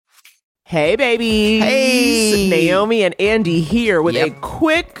Hey, babies. Hey. Naomi and Andy here with a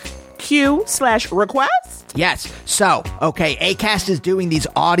quick Q/request. Yes. So, okay, Acast is doing these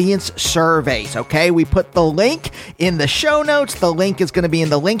audience surveys, okay? We put the link in the show notes. The link is going to be in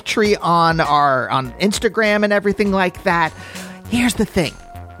the link tree on Instagram and everything like that. Here's the thing,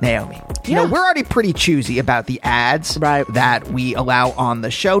 Naomi. You know, we're already pretty choosy about the ads that we allow on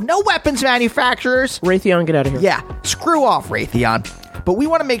the show. No weapons manufacturers. Raytheon, get out of here. Yeah, screw off, Raytheon. But we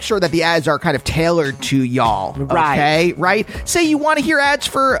want to make sure that the ads are kind of tailored to y'all, okay? Right? Say you want to hear ads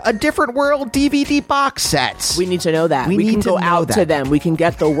for A Different World DVD box sets. We need to know that. We can go out to them. We can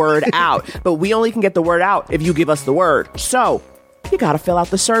get the word out. But we only can get the word out if you give us the word. So, you got to fill out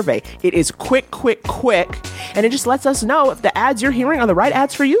the survey. It is quick, and it just lets us know if the ads you're hearing are the right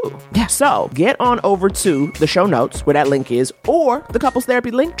ads for you. Yeah. So, get on over to the show notes where that link is, or the Couples Therapy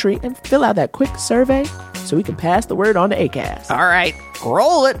link tree, and fill out that quick survey so we can pass the word on to Acast. All right,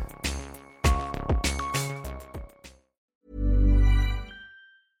 roll it.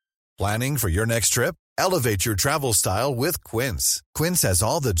 Planning for your next trip? Elevate your travel style with Quince. Quince has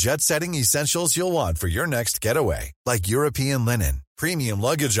all the jet-setting essentials you'll want for your next getaway, like European linen, premium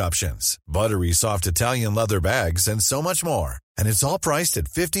luggage options, buttery soft Italian leather bags, and so much more. And it's all priced at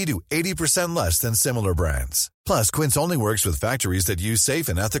 50 to 80% less than similar brands. Plus, Quince only works with factories that use safe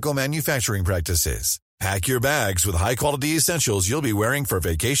and ethical manufacturing practices. Pack your bags with high-quality essentials you'll be wearing for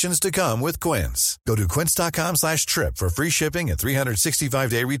vacations to come with Quince. Go to quince.com/trip for free shipping and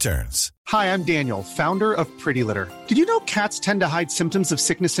 365-day returns. Hi, I'm Daniel, founder of Pretty Litter. Did you know cats tend to hide symptoms of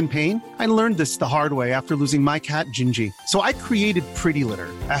sickness and pain? I learned this the hard way after losing my cat, Gingy. So I created Pretty Litter,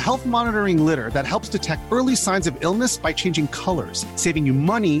 a health monitoring litter that helps detect early signs of illness by changing colors, saving you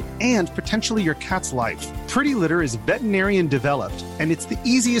money and potentially your cat's life. Pretty Litter is veterinarian developed, and it's the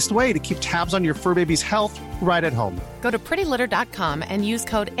easiest way to keep tabs on your fur baby's health right at home. Go to prettylitter.com and use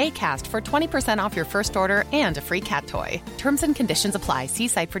code ACAST for 20% off your first order and a free cat toy. Terms and conditions apply. See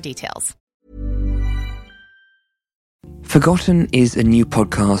site for details. Forgotten is a new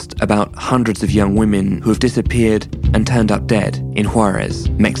podcast about hundreds of young women who have disappeared and turned up dead in Juarez,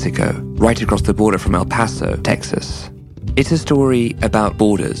 Mexico, right across the border from El Paso, Texas. It's a story about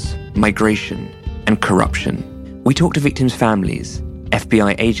borders, migration, and corruption. We talk to victims' families,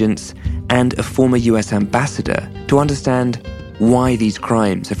 FBI agents, and a former US ambassador to understand why these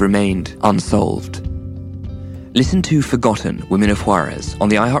crimes have remained unsolved. Listen to Forgotten Women of Juarez on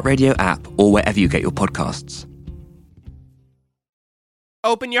the iHeartRadio app or wherever you get your podcasts.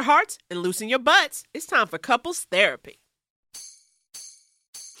 Open your hearts and loosen your butts. It's time for Couples Therapy.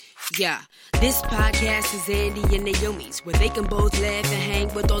 Yeah, this podcast is Andy and Naomi's, where they can both laugh and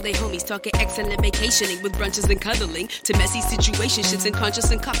hang with all their homies, talking excellent vacationing with brunches and cuddling, to messy situationships and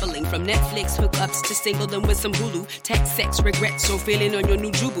conscious and coupling, from Netflix hookups to singledom with some Hulu, text, sex, regrets, or feeling on your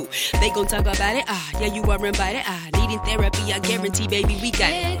new jubu. They gon' talk about it, yeah, you are invited, needing therapy, I guarantee, baby, we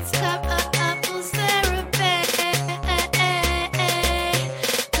got it. It's couples therapy.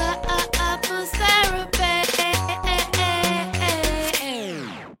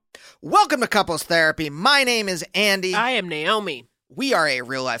 Welcome to Couples Therapy. My name is Andy. I am Naomi. We are a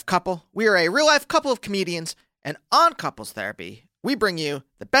real-life couple. We are a real-life couple of comedians. And on Couples Therapy, we bring you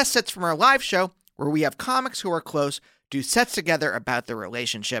the best sets from our live show, where we have comics who are close do sets together about their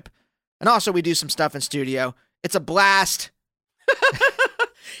relationship. And also, we do some stuff in studio. It's a blast.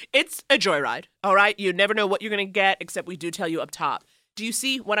 It's a joyride, all right? You never know what you're going to get, except we do tell you up top. Do you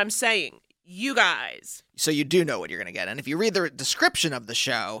see what I'm saying? You guys. So you do know what you're going to get. And if you read the description of the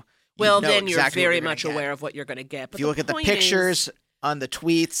show, well, know then you're exactly very what much gonna aware get. of what you're going to get. But if you look at the pictures on the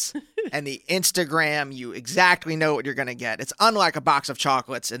tweets and the Instagram, you exactly know what you're going to get. It's unlike a box of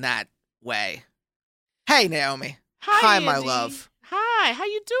chocolates in that way. Hey, Naomi. Hi, my Andy. love. Hi, how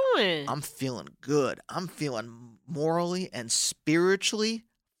you doing? I'm feeling good. I'm feeling morally and spiritually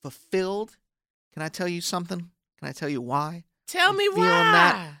fulfilled. Can I tell you something? Can I tell you why? Tell me feeling why.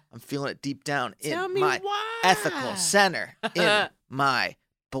 That. I'm feeling it deep down Tell in me my why. ethical center, in my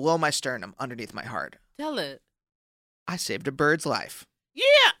below my sternum, underneath my heart. Tell it. I saved a bird's life. Yeah,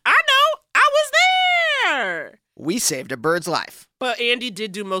 I know. I was there. We saved a bird's life. But Andy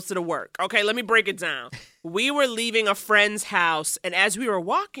did do most of the work. Okay, let me break it down. We were leaving a friend's house, and as we were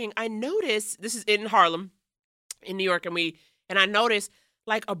walking, I noticed, this is in Harlem, in New York, and I noticed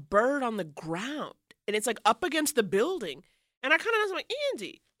like a bird on the ground, and it's like up against the building. And I kind of was like,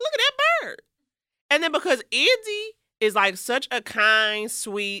 Andy, look at that bird. And then because Andy is like such a kind,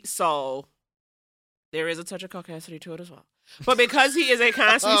 sweet soul, there is a touch of caucasity to it as well. But because he is a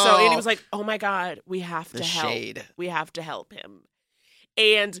kind, sweet soul, Andy was like, oh my God, we have to help. Shade. We have to help him.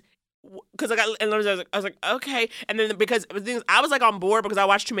 And because I was like, okay. And then because the thing is, I was like on board because I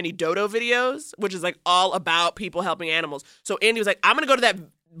watched too many dodo videos, which is like all about people helping animals. So Andy was like, I'm going to go to that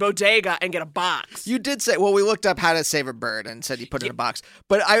bodega and get a box. You did say, well, we looked up how to save a bird and said you put it in a box.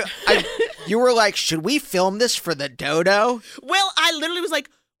 But you were like, should we film this for the dodo? Well, I literally was like,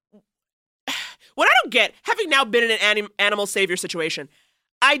 what I don't get, having now been in an animal savior situation,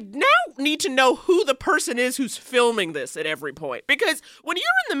 I now need to know who the person is who's filming this at every point. Because when you're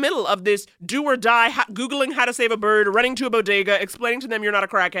in the middle of this do or die, Googling how to save a bird, running to a bodega, explaining to them you're not a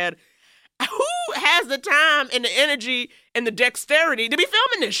crackhead, who has the time and the energy and the dexterity to be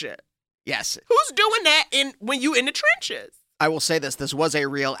filming this shit? Yes. Who's doing that when you in the trenches? I will say this. This was a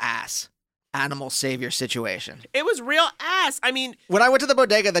real animal savior situation. It was real ass. I mean, when I went to the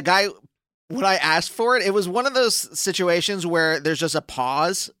bodega, the guy, when I asked for it, it was one of those situations where there's just a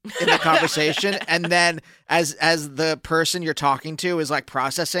pause in the conversation. And then as the person you're talking to is like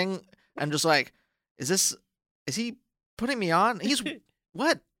processing, I'm just like, is he putting me on? He's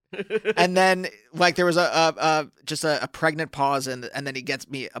what? And then like there was just a pregnant pause and then he gets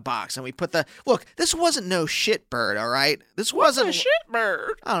me a box and we put look, this wasn't no shit bird. All right. This wasn't a shit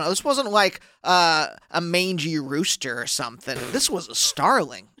bird. I don't know. This wasn't like a mangy rooster or something. This was a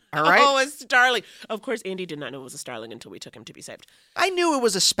starling. All right. Oh, a starling. Of course, Andy did not know it was a starling until we took him to be saved. I knew it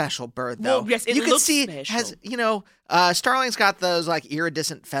was a special bird, though. Well, yes, it you can looks see special. has starling's got those like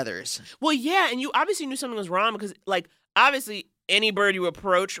iridescent feathers. Well, yeah, and you obviously knew something was wrong because, like, obviously any bird you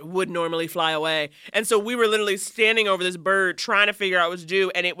approach would normally fly away, and so we were literally standing over this bird trying to figure out what to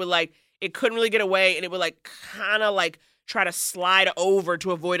do, and it would it couldn't really get away, and it would kind of try to slide over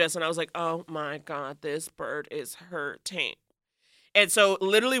to avoid us, and I was like, oh my god, this bird is hurting. And so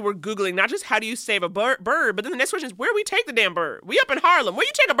literally we're Googling not just how do you save a bird, but then the next question is where do we take the damn bird? We up in Harlem. Where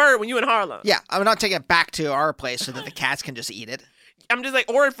you take a bird when you in Harlem? Yeah, I'm not taking it back to our place so that the cats can just eat it. I'm just like,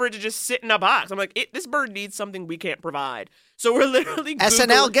 or for it to just sit in a box. I'm like, this bird needs something we can't provide. So we're literally Googling.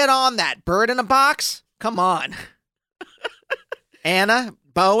 SNL, get on that. Bird in a box? Come on. Anna,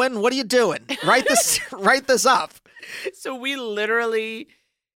 Bowen, what are you doing? Write this up. So we literally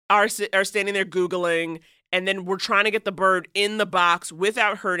are standing there Googling. And then we're trying to get the bird in the box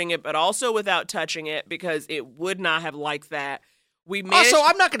without hurting it, but also without touching it because it would not have liked that. Also,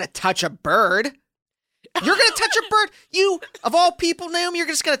 I'm not going to touch a bird. You're going to touch a bird? You, of all people, Naomi, you're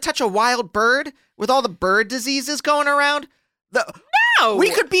just going to touch a wild bird with all the bird diseases going around? No!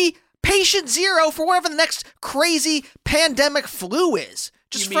 We could be patient zero for whatever the next crazy pandemic flu is.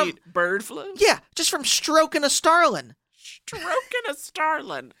 You mean bird flu? Yeah, just from stroking a starling. Stroking a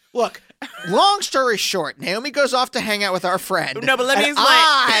starling. Look, long story short, Naomi goes off to hang out with our friend. No, but let me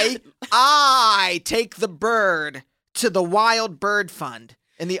explain. I take the bird to the Wild Bird Fund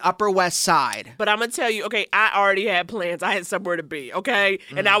in the Upper West Side. But I'm going to tell you, okay, I already had plans. I had somewhere to be, okay?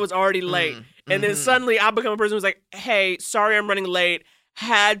 And I was already late. And then suddenly I become a person who's like, hey, sorry I'm running late.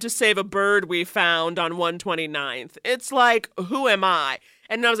 Had to save a bird we found on 129th. It's like, who am I?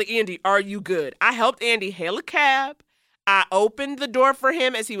 And I was like, Andy, are you good? I helped Andy hail a cab. I opened the door for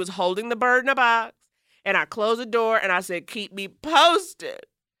him as he was holding the bird in a box, and I closed the door, and I said, keep me posted.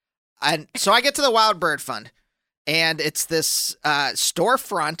 And so I get to the Wild Bird Fund, and it's this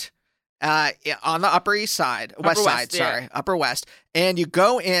storefront on the Upper East Side, West Side, sorry, Upper West. And you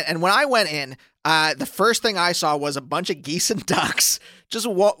go in, and when I went in, the first thing I saw was a bunch of geese and ducks just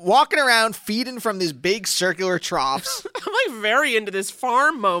walking around feeding from these big circular troughs. I'm very into this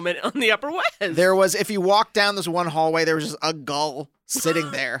farm moment on the Upper West. There was, if you walk down this one hallway, there was just a gull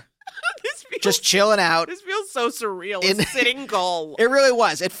sitting there. Just chilling out. This feels so surreal. A sitting gull. It really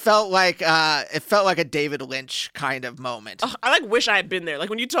was. It felt like a David Lynch kind of moment. I wish I had been there. Like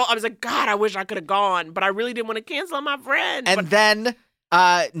when you told, I was like, God, I wish I could have gone, but I really didn't want to cancel on my friend. And then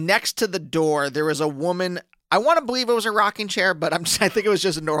next to the door, there was a woman. I want to believe it was a rocking chair, but I think it was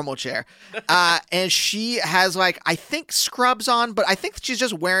just a normal chair. And she has I think scrubs on, but I think she's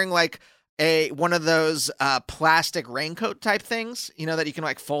just wearing one of those plastic raincoat type things, that you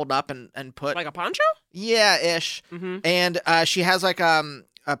can fold up and put. Like a poncho? Yeah, ish. Mm-hmm. And she has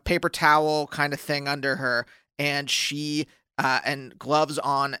a paper towel kind of thing under her, and she and gloves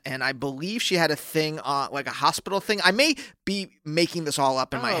on, and I believe she had a thing on, a hospital thing. I may be making this all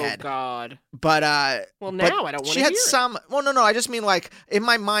up in my head. Oh, God. But, well, now I don't want to hear it. She had some, well, no, I just mean, in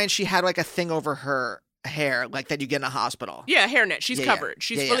my mind, she had, a thing over her hair, that you get in a hospital. Yeah, hairnet. She's covered.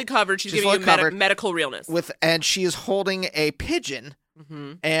 She's fully covered. She's giving you medical realness. And she is holding a pigeon,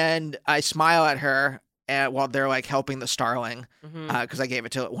 and I smile at her while they're, helping the starling, because I gave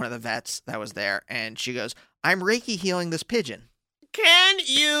it to one of the vets that was there, and she goes, I'm Reiki healing this pigeon. Can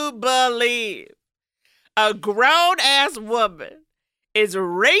you believe a grown-ass woman is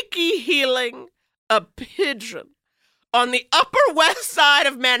Reiki healing a pigeon on the Upper West Side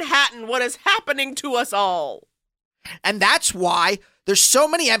of Manhattan. What is happening to us all? And that's why there's so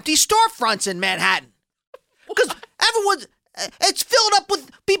many empty storefronts in Manhattan. Because it's filled up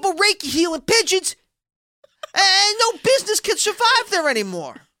with people Reiki healing pigeons, and no business can survive there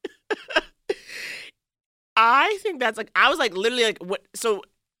anymore. I think that's like, I was like literally like, what? So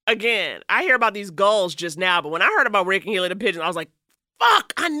again, I hear about these gulls just now, but when I heard about Reiki healing a pigeon, I was like,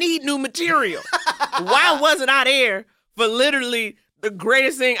 fuck, I need new material. Why wasn't I there for literally the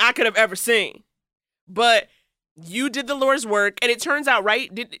greatest thing I could have ever seen? But you did the Lord's work, and it turns out,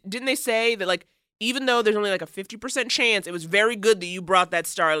 right? Didn't they say that, like, even though there's only like a 50% chance, it was very good that you brought that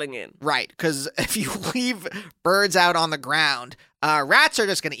starling in? Right, because if you leave birds out on the ground, rats are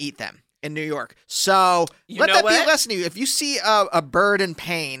just going to eat them in New York. So let that be a lesson to you. If you see a bird in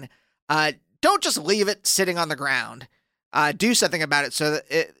pain, don't just leave it sitting on the ground. Do something about it, so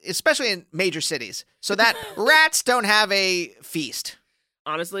that especially in major cities, so that rats don't have a feast.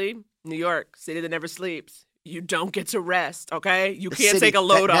 Honestly, New York, city that never sleeps. You don't get to rest, okay? You can't take a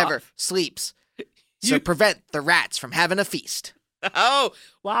load off. Never sleeps. So prevent the rats from having a feast. Oh,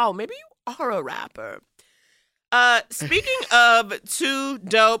 wow. Maybe you are a rapper. Speaking of two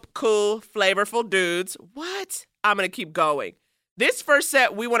dope, cool, flavorful dudes, what? I'm going to keep going. This first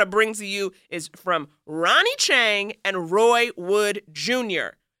set we want to bring to you is from Ronnie Chang and Roy Wood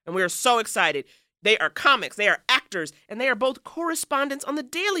Jr. And we are so excited. They are comics, they are actors, and they are both correspondents on The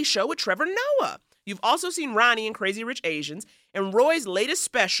Daily Show with Trevor Noah. You've also seen Ronnie in Crazy Rich Asians, and Roy's latest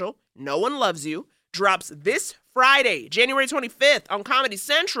special, No One Loves You, drops this Friday, January 25th on Comedy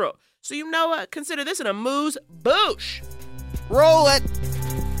Central. So you know, consider this an amuse-bouche. Roll it.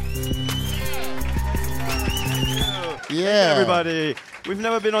 Yeah. Everybody, we've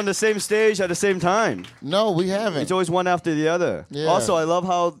never been on the same stage at the same time. No, we haven't. It's always one after the other. Yeah. Also, I love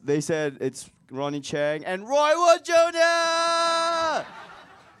how they said it's Ronnie Chang and Roy Wood Jr.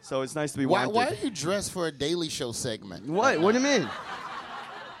 So it's nice to be wanted. Why are you dressed for a Daily Show segment? What? What do you mean?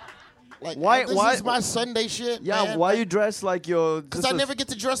 Like, why? This is my Sunday shit. Yeah, man. why you dress like you're... Because I never get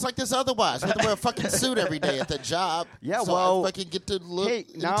to dress like this otherwise. I have to wear a fucking suit every day at the job. Yeah, so well... I fucking get to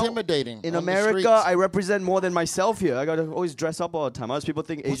look now, intimidating in on the America, streets. I represent more than myself here. I gotta always dress up all the time. Otherwise, people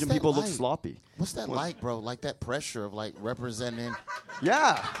think Asian people look sloppy. What's that like, bro? Like that pressure of like representing...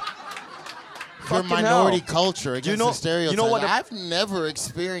 Yeah. Your minority culture against the stereotypes. You know what? I've never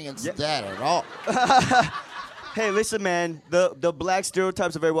experienced that at all. Hey, listen, man. The black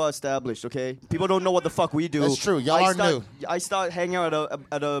stereotypes are very well established, okay? People don't know what the fuck we do. That's true. Y'all are new. I start hanging out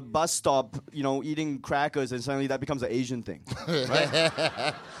at a bus stop, you know, eating crackers, and suddenly that becomes an Asian thing.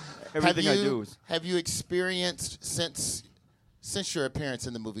 Right? Everything I do is... Have you experienced since your appearance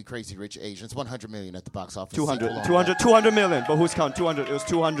in the movie Crazy Rich Asians, $100 million at the box office? 200 million. But who's counting? 200. It was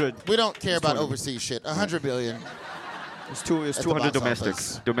 200. We don't care about overseas shit. $100 billion. It's 200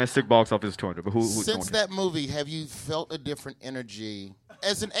 domestic. Domestic box office is 200. But who's Since that movie, have you felt a different energy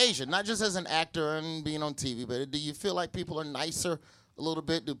as an Asian, not just as an actor and being on TV, but do you feel like people are nicer a little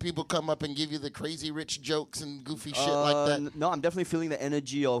bit? Do people come up and give you the crazy rich jokes and goofy shit like that? No, I'm definitely feeling the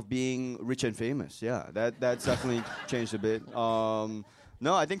energy of being rich and famous. Yeah, that's definitely changed a bit. No,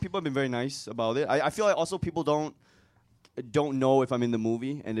 I think people have been very nice about it. I feel like also people don't know if I'm in the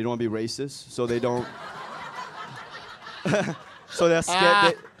movie and they don't want to be racist, so they don't. So they're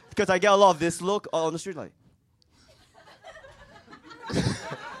scared because I get a lot of this look on the street,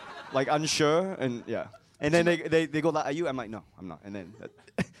 like unsure, and yeah. And then they go like, "Are you?" I'm like, "No, I'm not." And then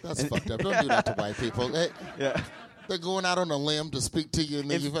that's fucked up. Don't do that to white people. Yeah, they're going out on a limb to speak to you, and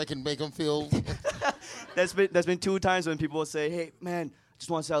then you fucking make them feel. There's been 2 times when people will say, "Hey, man,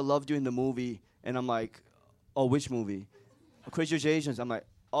 just want to say I loved you in the movie," and I'm like, "Oh, which movie?" Crazy Rich Asians. I'm like,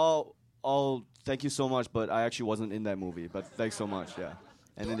 "Oh, thank you so much, but I actually wasn't in that movie. But thanks so much, yeah."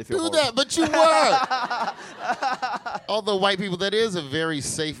 And then they feel horrible. That, but you were. Although white people, that is a very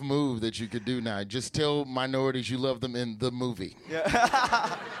safe move that you could do now. Just tell minorities you love them in the movie.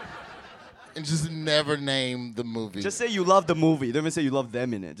 Yeah. And just never name the movie. Just say you love the movie. Don't even say you love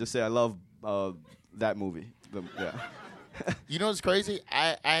them in it. Just say I love that movie. Yeah. You know what's crazy?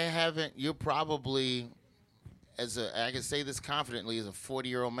 I haven't. You're probably, I can say this confidently, as a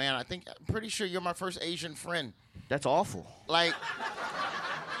 40-year-old man, I'm pretty sure you're my first Asian friend. That's awful. Like,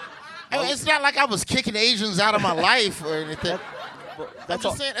 I mean, it's not like I was kicking Asians out of my life or anything. I'm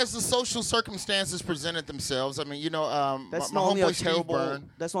just saying, as the social circumstances presented themselves. I mean, you know, that's my not only a homeboy Steve terrible. Byrne.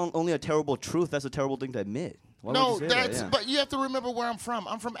 That's not only a terrible truth. That's a terrible thing to admit. Why No, would you say that? Yeah. but you have to remember where I'm from.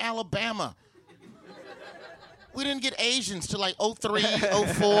 I'm from Alabama. We didn't get Asians till like 03,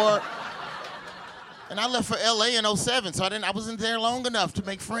 04. And I left for L.A. in 07, so I wasn't there long enough to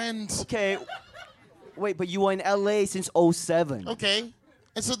make friends. Okay. Wait, but you were in L.A. since 07. Okay.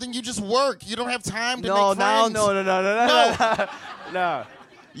 And so then you just work. You don't have time to No, make friends. No. No.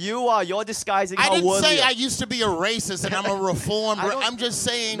 You're disguising how I didn't worthy say you are. I used to be a racist and I'm a reformed. I'm just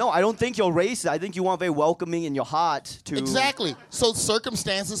saying. No, I don't think you're racist. I think you are very welcoming in your heart to. Exactly. So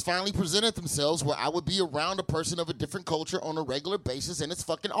circumstances finally presented themselves where I would be around a person of a different culture on a regular basis, and it's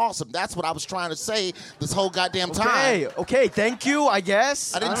fucking awesome. That's what I was trying to say this whole goddamn time. Okay, thank you, I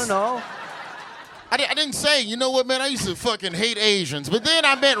guess. I don't know. I didn't say, you know what, man, I used to fucking hate Asians, but then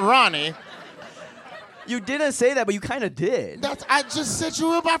I met Ronnie. You didn't say that, but you kind of did. I just said you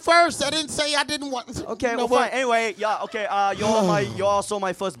were my first. I didn't say I didn't want to. Okay, well, fine. Anyway, yeah, okay. You're also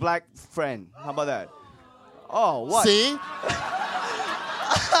my first black friend. How about that? Oh, what? See?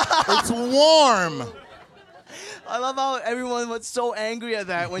 It's warm. I love how everyone was so angry at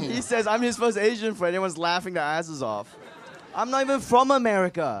that. When he says I'm his first Asian friend, everyone's laughing their asses off. I'm not even from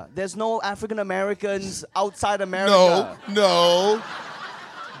America. There's no African Americans outside America. No.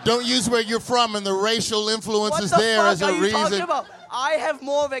 Don't use where you're from and the racial influence is there as a reason. What the fuck are you talking about? I have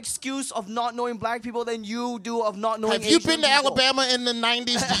more of an excuse of not knowing black people than you do of not knowing Asian people. Have you been to Alabama in the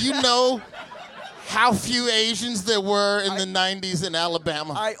 90s? Do you know how few Asians there were in the 90s in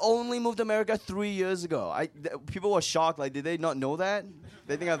Alabama? I only moved to America 3 years ago. People were shocked. Like, did they not know that?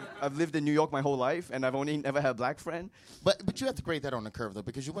 They think I've lived in New York my whole life and I've only never had a black friend. But you have to grade that on the curve, though,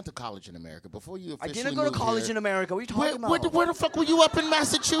 because you went to college in America before you officially I didn't go to college in America. What are you talking about? Where the fuck were you up in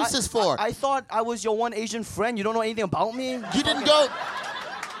Massachusetts for? I thought I was your one Asian friend. You don't know anything about me? You didn't go...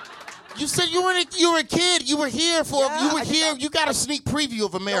 You said you were a kid. You were here for... Yeah, you were here. You got a sneak preview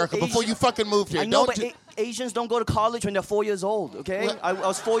of America before you fucking moved here. I know, but Asians don't go to college when they're 4 years old, okay? I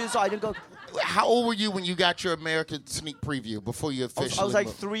was 4 years old. I didn't go... How old were you when you got your American sneak preview before you officially I was like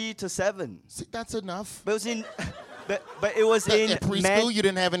moved? 3 to 7. See, that's enough. But it was in... But it was in... At preschool, you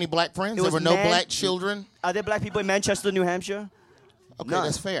didn't have any black friends? There were no black children? Are there black people in Manchester, New Hampshire? Okay, None.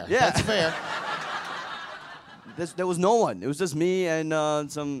 that's fair. Yeah. That's fair. There was no one. It was just me and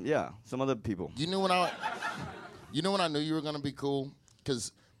some other people. You knew when I knew you were going to be cool?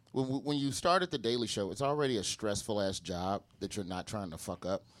 Because when you start at The Daily Show, it's already a stressful-ass job that you're not trying to fuck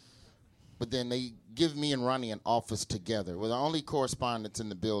up. But then they give me and Ronnie an office together. We're the only correspondents in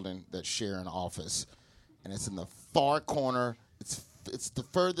the building that share an office. And it's in the far corner. It's the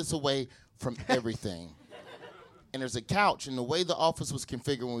furthest away from everything. And there's a couch. And the way the office was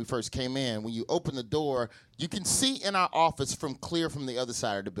configured when we first came in, when you open the door, you can see in our office clear from the other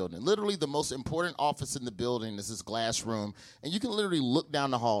side of the building. Literally the most important office in the building is this glass room. And you can literally look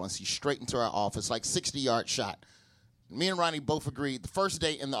down the hall and see straight into our office, like 60-yard shot. Me and Ronnie both agreed. The first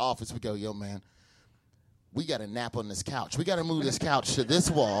day in the office, we go, yo, man, we got to nap on this couch. We got to move this couch to this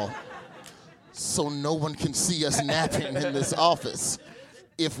wall so no one can see us napping in this office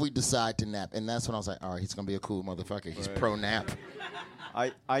if we decide to nap. And that's when I was like, all right, he's going to be a cool motherfucker. He's pro-nap.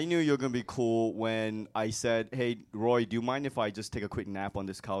 I knew you were going to be cool when I said, hey, Roy, do you mind if I just take a quick nap on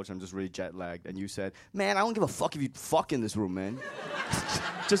this couch? I'm just really jet-lagged. And you said, man, I don't give a fuck if you fuck in this room, man.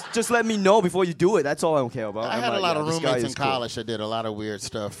 Just let me know before you do it. That's all I don't care about. I had a lot of roommates in college that did a lot of weird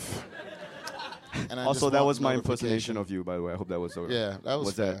stuff. And also, that was my impersonation of you, by the way. I hope that was okay. Yeah, that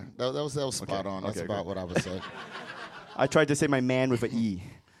was fair. That was spot on. That's about what I would say. I tried to say my man with an E.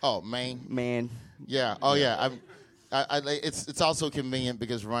 Oh, man. Man. Yeah. Oh, yeah. It's also convenient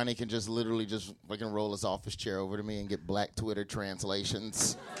because Ronnie can just literally just fucking roll his office chair over to me and get black Twitter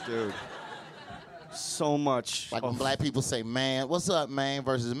translations. Dude. So much. Like when black people say, man, what's up, man,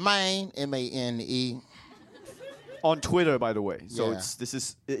 versus man, M-A-N-E. On Twitter, by the way. So Yeah.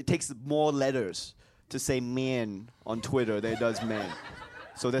 it takes more letters to say man on Twitter than it does man.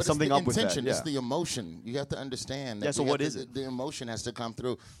 So there's something up with that. It's the intention. Yeah. It's the emotion. You have to understand that. Yeah, so what is it? The emotion has to come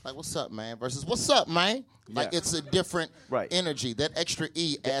through. Like, what's up, man? Versus, what's up, man? Like, it's a different energy. That extra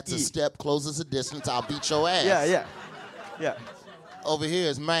E adds a step, closes a distance. I'll beat your ass. Yeah. Over here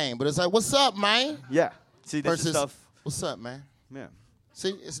is man. But it's like, what's up, man? Yeah. See, this versus, is stuff. What's up, man? Yeah. See,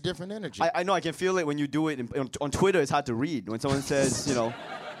 it's different energy. I know. I can feel it when you do it. On Twitter, it's hard to read. When someone says,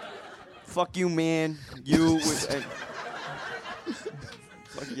 fuck you, man. You...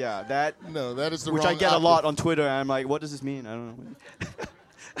 Yeah, that. No, that is the which wrong I get option. a lot on Twitter, and I'm like, what does this mean? I don't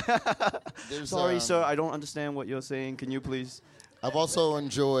know. Sorry, sir, I don't understand what you're saying. Can you please? I've also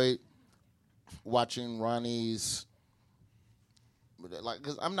enjoyed watching Ronnie's.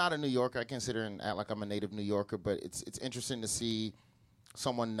 Because I'm not a New Yorker, I consider and act like I'm a native New Yorker, but it's interesting to see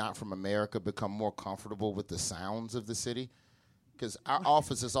someone not from America become more comfortable with the sounds of the city. Because our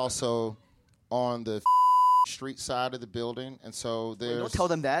office is also on the street side of the building, and so there's... Don't tell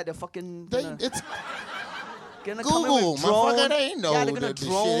them that. They're fucking... gonna Google, come in with motherfucker, drone. they ain't know Yeah, they're gonna what this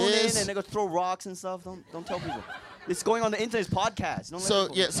drone shit in is. and they're gonna throw rocks and stuff. Don't tell people. It's going on the internet. It's podcast. Don't let So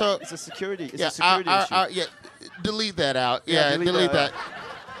people- yeah, so it's a security. It's yeah, a security issue. yeah, delete that out. Yeah, Yeah, delete that.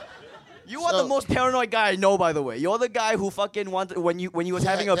 You are So- the most paranoid guy I know, by the way. You're the guy who fucking wanted when he was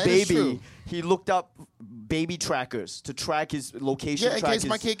having a that is baby. true. He looked up baby trackers to track his location. Yeah, in track case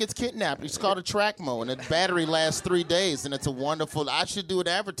my kid gets kidnapped. It's called a Trackmo, and the battery lasts 3 days, and it's a wonderful. I should do an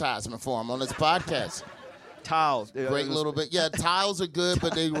advertisement for him on this podcast. Tiles. Great little bit. Yeah, tiles are good,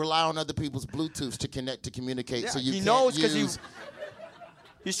 but they rely on other people's Bluetooths to connect to communicate. Yeah, so you he can't knows because use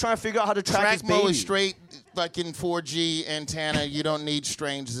he's trying to figure out how to track his Trackmo baby. is straight fucking 4G antenna. You don't need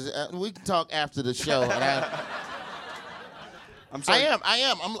strangers. We can talk after the show. I'm sorry. I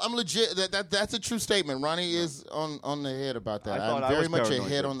am. I'm legit. That's a true statement. Ronnie is on the head about that. I thought I'm I very was much a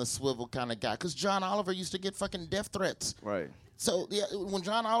paranoid, head too. on the swivel kind of guy. Because John Oliver used to get fucking death threats. Right. So yeah, when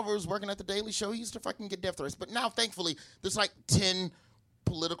John Oliver was working at the Daily Show, he used to fucking get death threats. But now, thankfully, there's like 10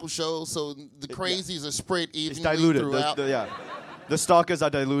 political shows, so the crazies are spread It's evenly diluted. throughout. The stalkers are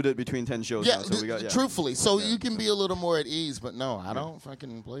diluted between 10 shows Yeah, now. So we got, truthfully. So you can be a little more at ease, but no, I don't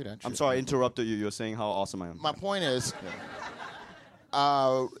fucking play that shit. I'm sorry I interrupted you. You're saying how awesome I am. My point is,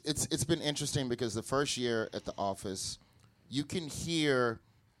 it's been interesting because the first year at the office, you can hear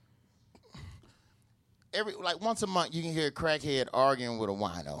once a month you can hear a crackhead arguing with a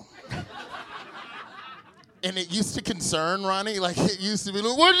wino. And it used to concern Ronnie. Like, it used to be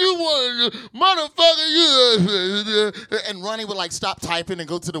like, what do you want, motherfucker? You. And Ronnie would, like, stop typing and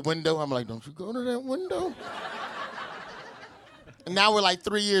go to the window. I'm like, don't you go to that window? And now we're, like,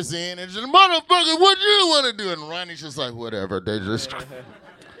 3 years in. And just, motherfucker, what do you want to do? And Ronnie's just like, whatever. They just,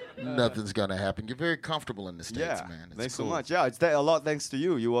 nothing's going to happen. You're very comfortable in the States, man. It's thanks cool. so much. Yeah, it's a lot thanks to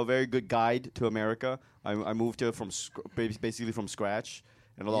you. You were a very good guide to America. I moved here basically from scratch.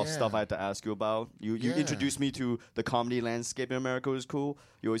 And a lot of stuff I had to ask you about. You introduced me to the comedy landscape in America, which was cool.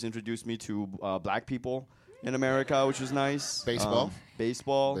 You always introduced me to black people in America, which was nice. Baseball.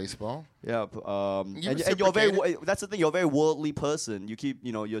 Yeah. And you're that's the thing. You're a very worldly person. You keep,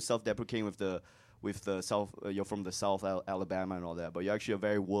 you're self-deprecating with the South. You're from the South Alabama and all that, but you're actually a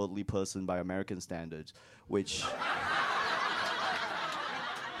very worldly person by American standards, which.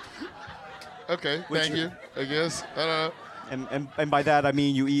 Okay, thank you, I guess. And by that I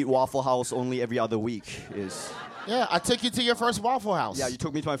mean you eat Waffle House only every other week. Yeah, I took you to your first Waffle House. Yeah, you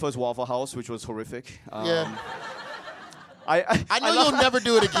took me to my first Waffle House, which was horrific. Yeah. I know you'll never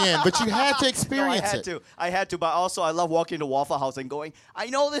do it again, but you had to experience it. I had to, but also I love walking to Waffle House and going, I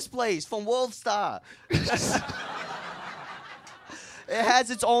know this place from World Star. It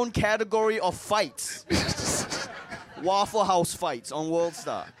has its own category of fights. Waffle House fights on World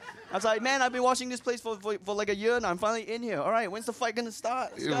Star. I was like, man, I've been watching this place for like a year now. I'm finally in here. All right, when's the fight gonna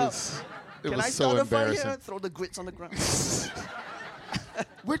start? Can I so start a fight embarrassing. here? Throw the grits on the ground.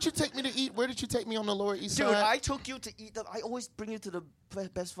 Where'd you take me to eat? Where did you take me on the Lower East Side? Dude, I took you to eat. I always bring you to the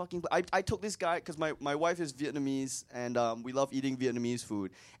best fucking. I took this guy because my wife is Vietnamese and we love eating Vietnamese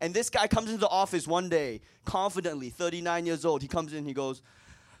food. And this guy comes into the office one day, confidently, 39 years old. He comes in, he goes,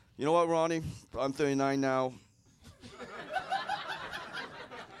 you know what, Ronnie? I'm 39 now.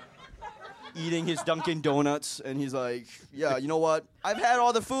 Eating his Dunkin' Donuts, and he's like, yeah, you know what? I've had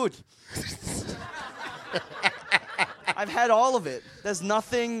all the food. I've had all of it. There's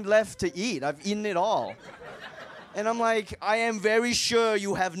nothing left to eat. I've eaten it all. And I'm like, I am very sure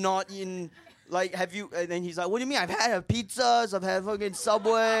you have not eaten, like, have you? And then he's like, what do you mean? I've had pizzas, I've had fucking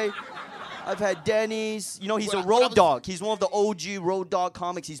Subway, I've had Denny's. You know, he's a road dog. He's one of the OG road dog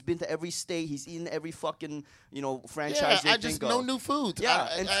comics. He's been to every state. He's eaten every fucking, franchise I just know new foods. Yeah,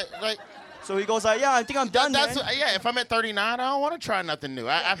 like. So he goes like, yeah, I think I'm done, man. If I'm at 39, I don't want to try nothing new.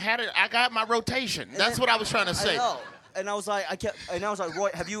 I've had it. I got my rotation. That's what I was trying to say. I know. And I was like, Roy,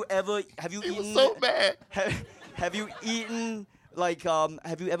 have you eaten? It was so bad. Have you eaten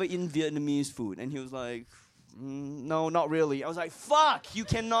have you ever eaten Vietnamese food? And he was like, no, not really. I was like, fuck, you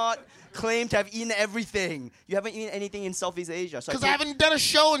cannot claim to have eaten everything. You haven't eaten anything in Southeast Asia. Because I haven't done a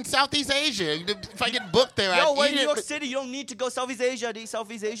show in Southeast Asia. If I get booked there, I'd we're eat in New it. York City. You don't need to go Southeast Asia to eat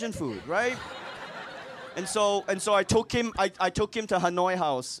Southeast Asian food, right? And so I took him. I took him to Hanoi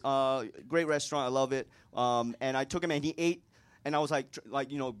House, great restaurant. I love it. And I took him and he ate. And I was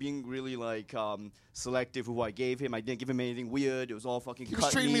being really selective with who I gave him. I didn't give him anything weird. It was all fucking. He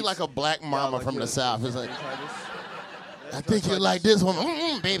was treating me like a black mama from the South. It's like, I think you like this one,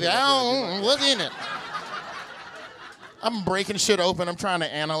 baby. What's in it? I'm breaking shit open. I'm trying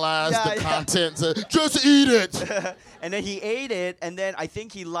to analyze the contents. Just eat it. And then he ate it, and then I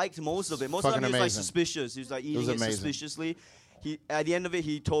think he liked most of it. Most of it he was like amazing. suspicious. He was like eating it suspiciously. at the end of it,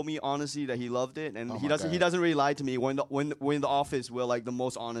 he told me honestly that he loved it, and Oh he my doesn't God. really lie to me. When we're in the office, we're like the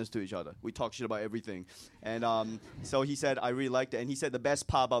most honest to each other. We talk shit about everything, and so he said I really liked it, and he said the best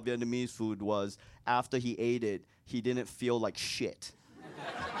part about Vietnamese food was after he ate it, he didn't feel like shit.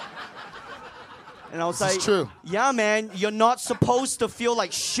 And I was This is like, true. yeah, man, you're not supposed to feel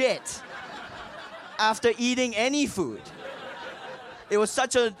like shit after eating any food. It was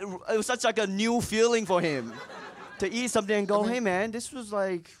such like a new feeling for him to eat something and go, hey man, this was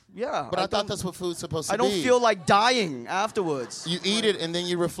like, yeah. But I thought that's what food's supposed to I be. don't feel like dying afterwards. You eat it and then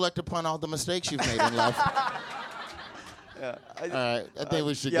you reflect upon all the mistakes you've made in life. Yeah, All right, I think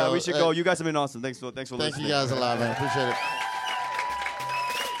we should yeah, go. we should go. You guys have been awesome. Thanks for Thank listening. you guys a lot, man. Appreciate it.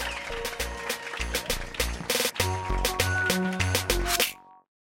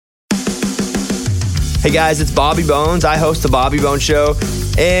 Hey guys, it's Bobby Bones. I host the Bobby Bones Show,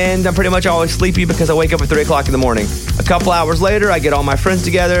 and I'm pretty much always sleepy because I wake up at 3 o'clock in the morning. A couple hours later, I get all my friends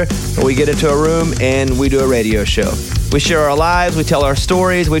together, and we get into a room, and we do a radio show. We share our lives, we tell our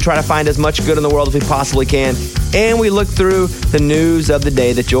stories, we try to find as much good in the world as we possibly can, and we look through the news of the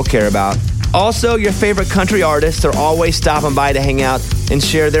day that you'll care about. Also, your favorite country artists are always stopping by to hang out and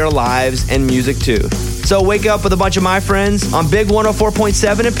share their lives and music too. So wake up with a bunch of my friends on Big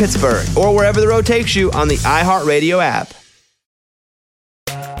 104.7 in Pittsburgh or wherever the road takes you on the iHeartRadio app.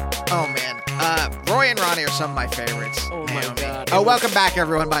 Oh, man. Roy and Ronnie are some of my favorites. Oh, my Naomi. God. Oh, welcome back,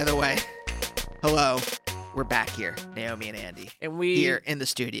 everyone, by the way. Hello. We're back here, Naomi and Andy. And we Here in the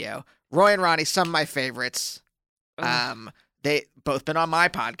studio. Roy and Ronnie, some of my favorites. They both been on my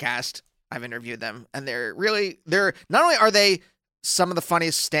podcast. I've interviewed them, and they're not only are they some of the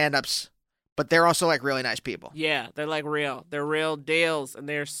funniest stand-ups, but they're also like really nice people. Yeah, they're like real. They're real deals, and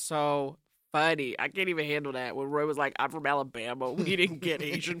they're so funny. I can't even handle that. When Roy was like, I'm from Alabama. We didn't get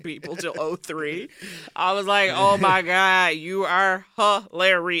Asian people till 2003. I was like, oh my God, you are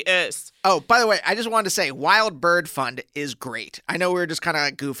hilarious. Oh, by the way, I just wanted to say Wild Bird Fund is great. I know we were just kind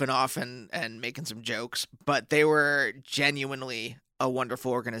of goofing off and making some jokes, but they were genuinely a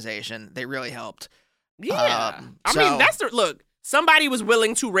wonderful organization. They really helped. Yeah. I mean, that's the look. Somebody was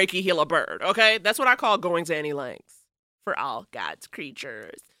willing to Reiki heal a bird, okay? That's what I call going to any lengths for all God's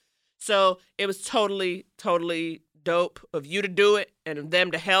creatures. So it was totally, totally dope of you to do it and of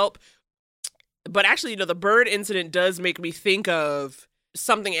them to help. But actually, the bird incident does make me think of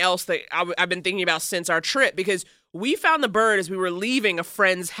something else that I've been thinking about since our trip, because we found the bird as we were leaving a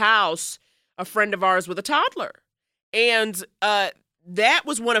friend's house, a friend of ours with a toddler. And that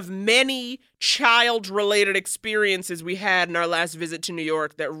was one of many child-related experiences we had in our last visit to New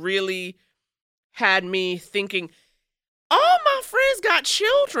York that really had me thinking, all my friends got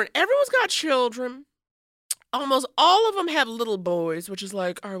children. Everyone's got children. Almost all of them have little boys, which is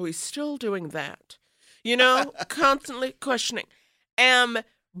like, are we still doing that? Constantly questioning.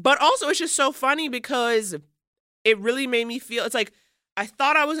 But also it's just so funny because it really made me feel, it's like, I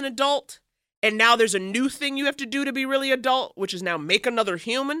thought I was an adult, and now there's a new thing you have to do to be really adult, which is now make another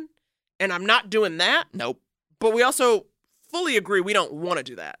human. And I'm not doing that. Nope. But we also fully agree we don't want to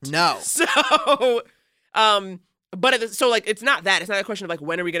do that. No. So, it's not that. It's not a question of like,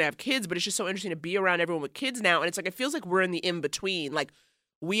 when are we going to have kids? But it's just so interesting to be around everyone with kids now. And it's like, it feels like we're in the in-between. Like,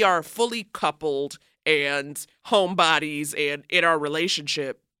 we are fully coupled and homebodies and in our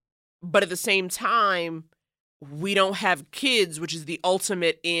relationship. But at the same time, we don't have kids, which is the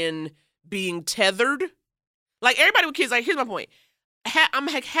ultimate in being tethered. Like, everybody with kids, like, here's my point. I'm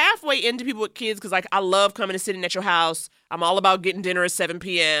like halfway into people with kids because, like, I love coming and sitting at your house. I'm all about getting dinner at 7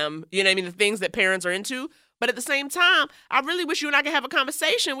 p.m. You know what I mean? The things that parents are into. But at the same time, I really wish you and I could have a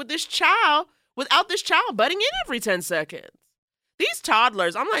conversation with this child without this child butting in every 10 seconds. These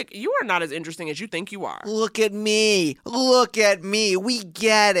toddlers, I'm like, you are not as interesting as you think you are. Look at me. Look at me. We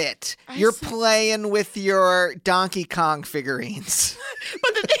get it. You're playing with your Donkey Kong figurines.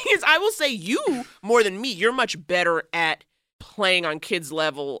 But the thing is, I will say you, more than me, you're much better at playing on kids'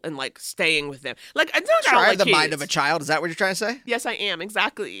 level and, like, staying with them. Like, it's not Sure, I have the kids. mind of a child. Is that what you're trying to say? Yes, I am.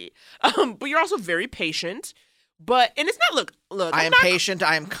 Exactly. But you're also very patient. And it's not, look. I am patient.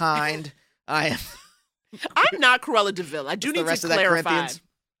 I am kind. I'm not Cruella de Vil. I do What's the need rest to of that, clarify. Corinthians?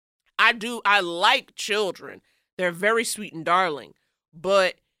 I like children. They're very sweet and darling.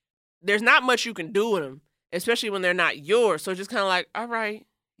 But there's not much you can do with them, especially when they're not yours. So it's just kind of like, all right,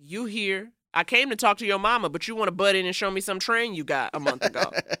 you here. I came to talk to your mama, but you want to butt in and show me some train you got a month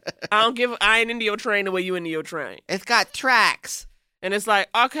ago. I ain't into your train the way you into your train. It's got tracks. And it's like,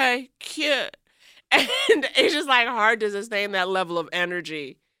 okay, cute. And it's just like hard to sustain that level of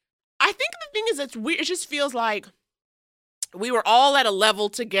energy. I think the thing is, it's weird. It just feels like we were all at a level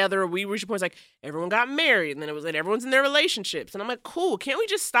together. We reached a point like everyone got married, and then it was like everyone's in their relationships. And I'm like, cool, can't we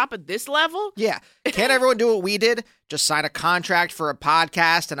just stop at this level? Yeah. Can't everyone do what we did? Just sign a contract for a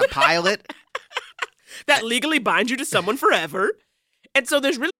podcast and a pilot? That legally binds you to someone forever. And so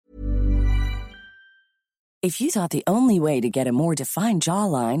there's really... If you thought the only way to get a more defined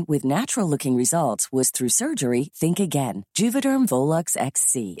jawline with natural-looking results was through surgery, think again. Juvederm Volux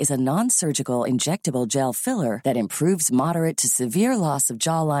XC is a non-surgical injectable gel filler that improves moderate to severe loss of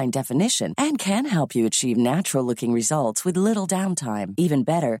jawline definition and can help you achieve natural-looking results with little downtime. Even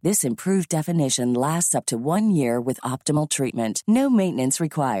better, this improved definition lasts up to 1 year with optimal treatment. No maintenance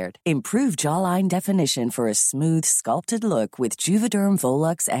required. Improve jawline definition for a smooth, sculpted look with Juvederm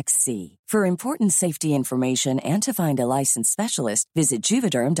Volux XC. For important safety information and to find a licensed specialist, visit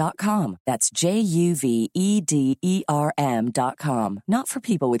Juvederm.com. That's JUVEDERM.com. Not for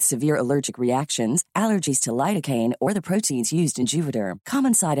people with severe allergic reactions, allergies to lidocaine, or the proteins used in Juvederm.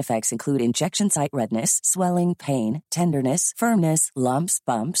 Common side effects include injection site redness, swelling, pain, tenderness, firmness, lumps,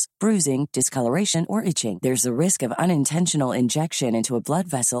 bumps, bruising, discoloration, or itching. There's a risk of unintentional injection into a blood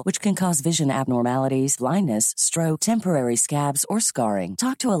vessel, which can cause vision abnormalities, blindness, stroke, temporary scabs, or scarring.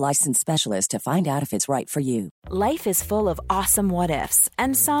 Talk to a licensed specialist to find out if it's right for you. Life is full of awesome what-ifs,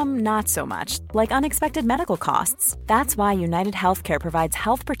 and some not so much, like unexpected medical costs. That's why United Healthcare provides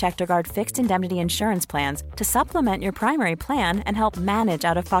Health Protector Guard fixed indemnity insurance plans to supplement your primary plan and help manage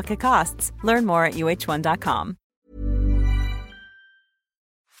out-of-pocket costs. Learn more at UH1.com.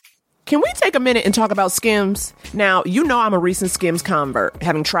 Can we take a minute and talk about Skims? Now, you know I'm a recent Skims convert,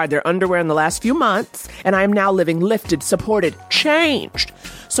 having tried their underwear in the last few months, and I am now living lifted, supported, changed.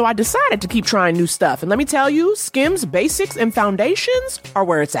 So I decided to keep trying new stuff. And let me tell you, Skims basics and foundations are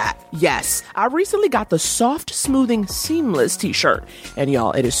where it's at. Yes, I recently got the Soft Smoothing Seamless t-shirt. And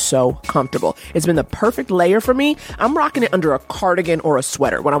y'all, it is so comfortable. It's been the perfect layer for me. I'm rocking it under a cardigan or a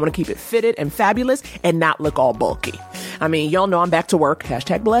sweater when I want to keep it fitted and fabulous and not look all bulky. I mean, y'all know I'm back to work,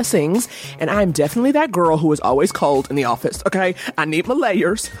 #blessings, and I'm definitely that girl who is always cold in the office, okay? I need my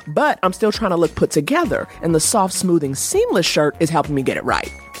layers, but I'm still trying to look put together, and the Soft Smoothing Seamless shirt is helping me get it right.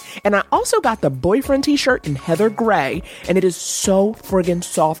 And I also got the boyfriend t-shirt in heather gray, and it is so friggin'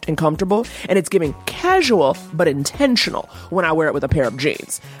 soft and comfortable, and it's giving casual but intentional when I wear it with a pair of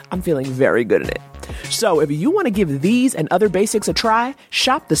jeans. I'm feeling very good in it. So if you want to give these and other basics a try,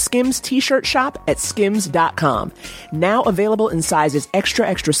 shop the Skims t-shirt shop at skims.com. Now available in sizes extra,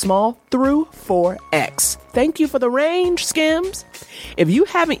 extra small through 4X. Thank you for the range, Skims. If you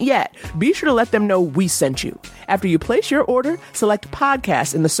haven't yet, be sure to let them know we sent you. After you place your order, select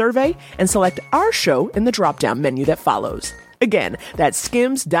podcast in the survey and select our show in the drop-down menu that follows. Again, that's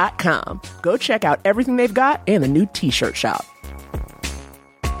skims.com. Go check out everything they've got and the new t-shirt shop.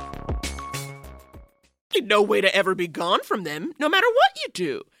 No way to ever be gone from them, no matter what you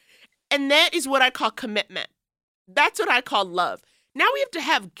do. And that is what I call commitment. That's what I call love. Now we have to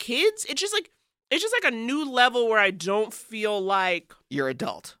have kids. It's just like a new level where I don't feel like you're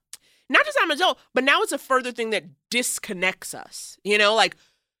adult. Not just I'm adult, but now it's a further thing that disconnects us. You know, like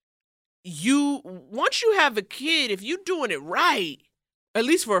once you have a kid, if you're doing it right, at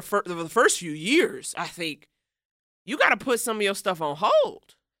least for the first few years, I think you got to put some of your stuff on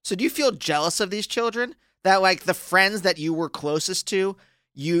hold. So do you feel jealous of these children? That like the friends that you were closest to,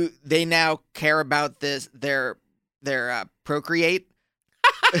 they now care about their procreate?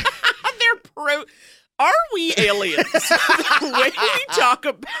 Are we aliens? The way we talk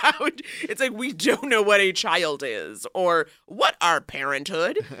about, it's like we don't know what a child is or what our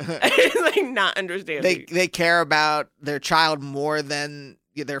parenthood. It's like not understanding. They care about their child more than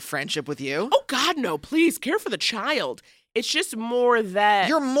their friendship with you? Oh God, no! Please care for the child. It's just more that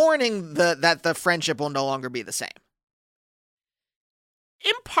you're mourning that the friendship will no longer be the same.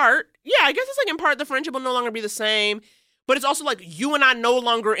 In part, yeah, I guess it's like in part the friendship will no longer be the same, but it's also like you and I no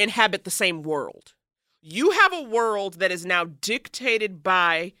longer inhabit the same world. You have a world that is now dictated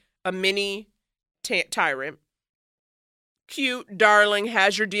by a mini tyrant. Cute, darling,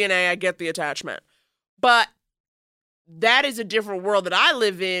 has your DNA, I get the attachment. But that is a different world that I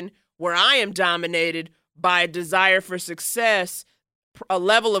live in where I am dominated by a desire for success, a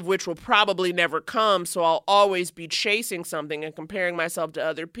level of which will probably never come, so I'll always be chasing something and comparing myself to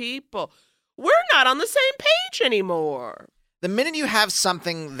other people. We're not on the same page anymore. The minute you have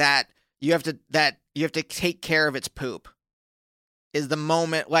something that you have to take care of its poop is the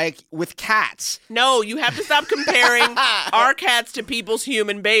moment, like with cats. No, you have to stop comparing our cats to people's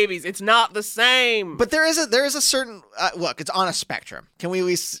human babies. It's not the same. But there is a certain look, it's on a spectrum. Can we at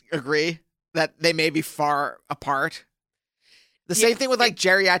least agree that they may be far apart? The same thing with like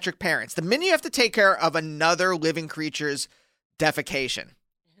geriatric parents. The minute you have to take care of another living creature's defecation.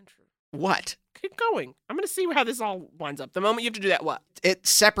 Andrew. What? Keep going. I'm going to see how this all winds up. The moment you have to do that, what? It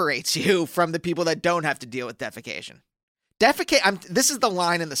separates you from the people that don't have to deal with defecation. This is the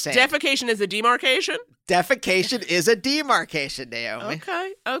line in the sand. Defecation is a demarcation? Defecation is a demarcation, Naomi.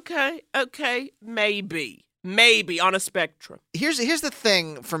 Okay. Maybe on a spectrum. Here's the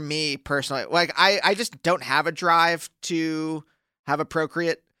thing for me personally. Like, I just don't have a drive to have a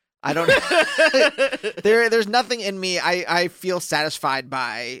procreate. I don't there's nothing in me. I feel satisfied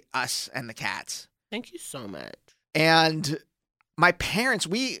by us and the cats. Thank you so much. And my parents,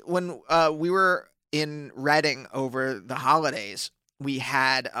 when we were in Reading over the holidays, we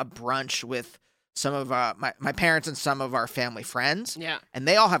had a brunch with some of my parents and some of our family friends. Yeah. And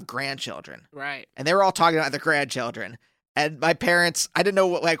they all have grandchildren. Right. And they were all talking about their grandchildren. And my parents, I didn't know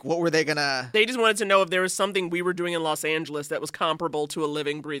what were they gonna... They just wanted to know if there was something we were doing in Los Angeles that was comparable to a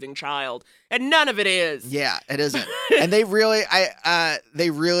living, breathing child. And none of it is. Yeah, it isn't. And they really,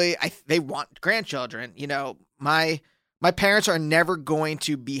 they want grandchildren. You know, my parents are never going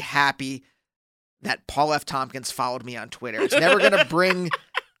to be happy that Paul F. Tompkins followed me on Twitter. It's never going to bring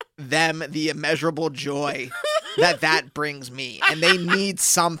them the immeasurable joy that brings me. And they need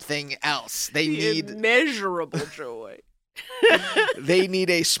something else. They need immeasurable joy. They need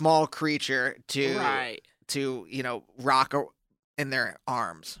a small creature to rock in their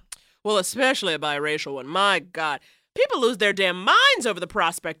arms. Well, especially a biracial one. My God. People lose their damn minds over the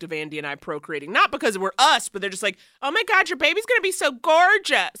prospect of Andy and I procreating. Not because we're us, but they're just like, oh my God, your baby's going to be so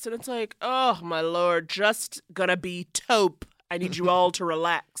gorgeous. And it's like, oh my Lord, just going to be taupe. I need you all to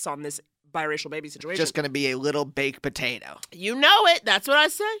relax on this biracial baby situation. Just going to be a little baked potato. You know it. That's what I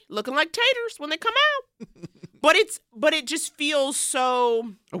say. Looking like taters when they come out. But it just feels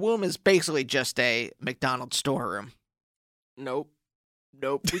so... A womb is basically just a McDonald's storeroom. Nope.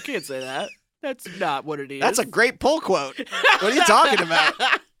 We can't say that. That's not what it is. That's a great pull quote. What are you talking about?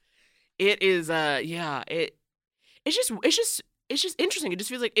 It is, it's just interesting. It just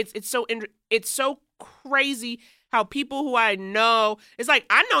feels like it's so crazy how people who I know, it's like,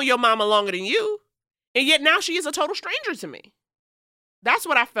 I know your mama longer than you, and yet now she is a total stranger to me. That's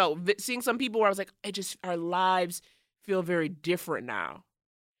what I felt, seeing some people where I was like, our lives feel very different now.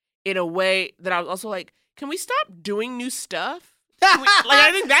 In a way that I was also like, can we stop doing new stuff?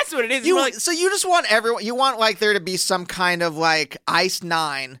 I think that's what it is. So you just want everyone, you want like there to be some kind of like Ice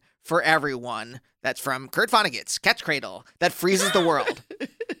 9 for everyone that's from Kurt Vonnegut's Cat's Cradle that freezes the world.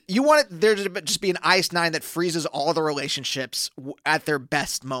 You want there to just be an Ice 9 that freezes all the relationships at their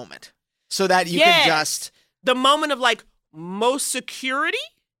best moment so that you can just... The moment of like most security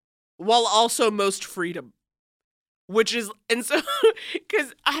while also most freedom. Which is, and so,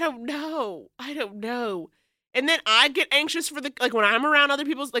 because I don't know. And then I get anxious for when I'm around other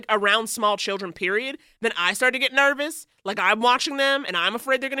people's, around small children, period, then I start to get nervous. Like, I'm watching them, and I'm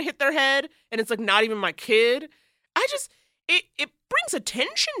afraid they're going to hit their head, and it's, not even my kid. It brings a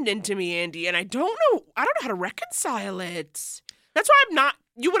tension into me, Andy, and I don't know how to reconcile it. That's why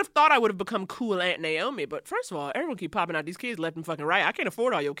you would have thought I would have become cool Aunt Naomi, but first of all, everyone keep popping out these kids left and fucking right. I can't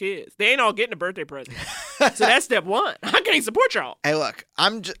afford all your kids. They ain't all getting a birthday present. So that's step one. I can't support y'all. Hey, look,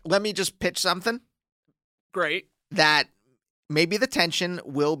 let me just pitch something. Great. That maybe the tension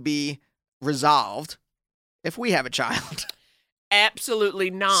will be resolved if we have a child. Absolutely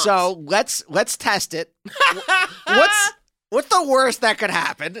not. So let's test it. What's the worst that could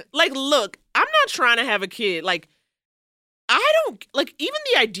happen? Look, I'm not trying to have a kid. I don't, even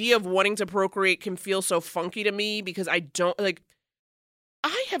the idea of wanting to procreate can feel so funky to me because I don't,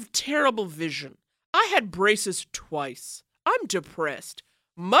 I have terrible vision. I had braces twice. I'm depressed.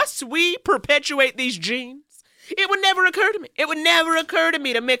 Must we perpetuate these genes? It would never occur to me. It would never occur to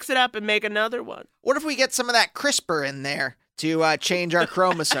me to mix it up and make another one. What if we get some of that CRISPR in there to change our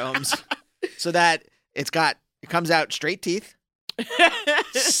chromosomes so that it comes out straight teeth,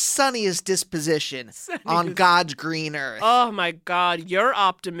 sunniest disposition on God's green earth. Oh my God, your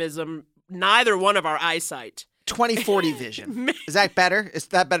optimism, neither one of our eyesight. 2040 vision. Is that better? Is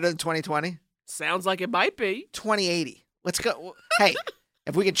that better than 2020? Sounds like it might be. 2080. Let's go. Hey.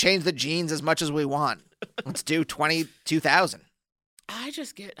 If we can change the genes as much as we want, let's do 20,000. I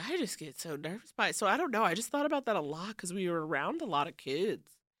just get so nervous by it. So I don't know. I just thought about that a lot because we were around a lot of kids.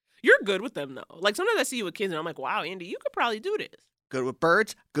 You're good with them, though. Sometimes I see you with kids, and I'm like, wow, Andy, you could probably do this. Good with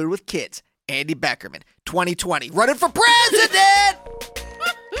birds, good with kids. Andy Beckerman, 2020, running for president!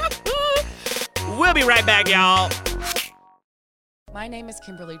 We'll be right back, y'all. My name is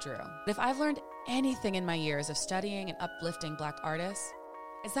Kimberly Drew. If I've learned anything in my years of studying and uplifting Black artists,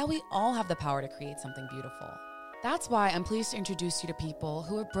 is that we all have the power to create something beautiful. That's why I'm pleased to introduce you to people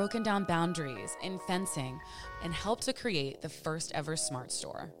who have broken down boundaries in fencing and helped to create the first ever smart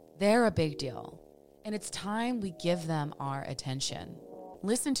store. They're a big deal, and it's time we give them our attention.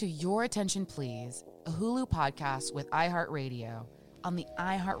 Listen to Your Attention Please, a Hulu podcast with iHeartRadio on the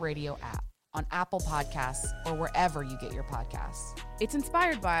iHeartRadio app, on Apple Podcasts, or wherever you get your podcasts. It's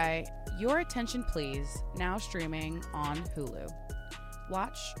inspired by Your Attention Please, now streaming on Hulu.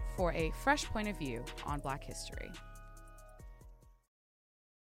 Watch for a fresh point of view on Black history.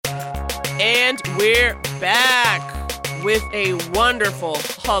 And we're back with a wonderful,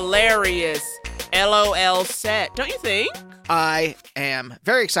 hilarious LOL set. Don't you think? I am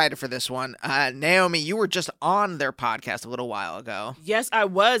very excited for this one. Naomi, you were just on their podcast a little while ago. Yes, I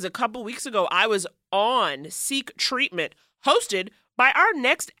was. A couple weeks ago, I was on Seek Treatment, hosted by our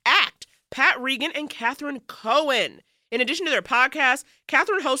next act, Pat Regan and Catherine Cohen. In addition to their podcast,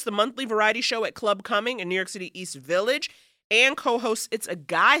 Catherine hosts the monthly variety show at Club Cumming in New York City East Village and co-hosts It's a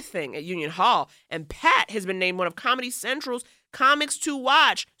Guy Thing at Union Hall. And Pat has been named one of Comedy Central's Comics to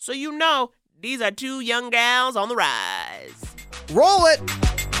Watch. So you know, these are two young gals on the rise. Roll it!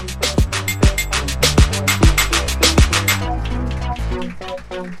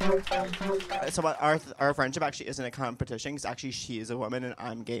 So our friendship actually isn't a competition because actually she is a woman and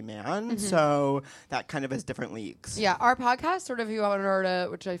I'm a gay man. So that kind of has different leagues. Yeah, our podcast, sort of, you haven't heard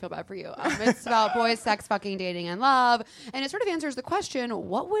it, which I feel bad for you. It's about boys, sex, fucking, dating, and love. And it sort of answers the question,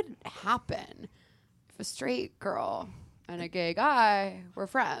 what would happen if a straight girl and a gay guy were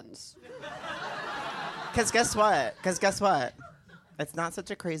friends? Because guess what? It's not such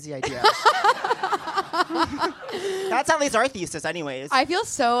a crazy idea. That's at least our thesis anyways. I feel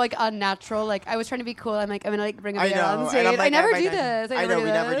so unnatural. I was trying to be cool. I'm like, I'm gonna bring a beer on stage. Like, I never do this. I know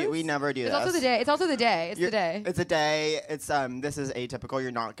we never do it's this. Also the day. It's also the day. It's a day. It's this is atypical.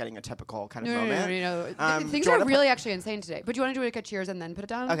 You're not getting a typical kind of moment. No. Things are really actually insane today. But do you want to do a cheers and then put it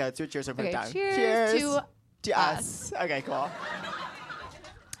down? Okay, let's do a cheers and put it down. Cheers to us. Okay, cool.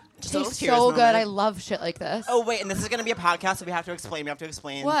 Just tastes so good. I love shit like this. Oh wait, and this is going to be a podcast, so we have to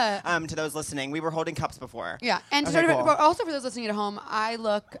explain. What? To those listening. We were holding cups before. Yeah, and also for those listening at home, I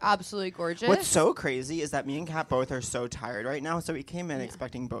look absolutely gorgeous. What's so crazy is that me and Kat both are so tired right now. So we came in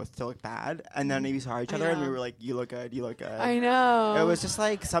expecting both to look bad, and then we saw each other, and we were like, "You look good. You look good." I know. It was just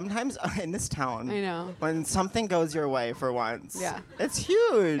like sometimes in this town. I know. When something goes your way for once. Yeah. It's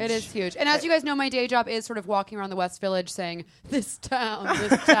huge. It is huge. And as you guys know, my day job is sort of walking around the West Village saying, this town,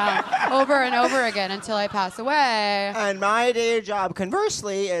 over and over again until I pass away. And my day job,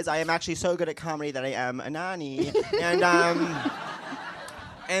 conversely, is I am actually so good at comedy that I am a nanny.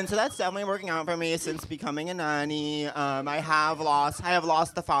 And so that's definitely working out for me since becoming a nanny. I have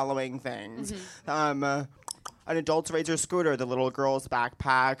lost the following things. An adult's Razor scooter, the little girl's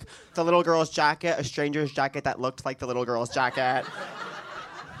backpack, the little girl's jacket, a stranger's jacket that looked like the little girl's jacket.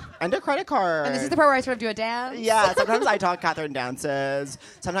 And a credit card. And this is the part where I sort of do a dance? Yeah, sometimes I talk, Catherine dances.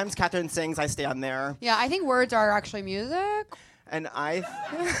 Sometimes Catherine sings, I stand there. Yeah, I think words are actually music. And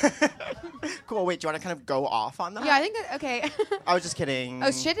cool, wait, do you want to kind of go off on that? Yeah, I think that, okay. I was just kidding. Oh,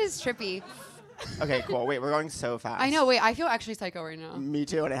 shit is trippy. Okay, cool. Wait, we're going so fast. I know, wait, I feel actually psycho right now. Me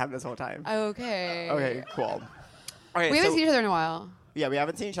too, and I have this whole time. Okay. Okay, cool. Okay, we haven't seen each other in a while. Yeah, we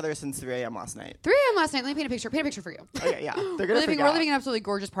haven't seen each other since 3 a.m. last night. 3 a.m. last night. Let me paint a picture. Paint a picture for you. Okay, yeah. They're We're living an absolutely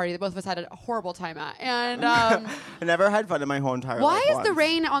gorgeous party that both of us had a horrible time at. And I never had fun in my whole entire life. Why is the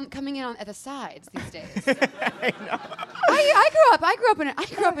rain coming in at the sides these days? I know. I grew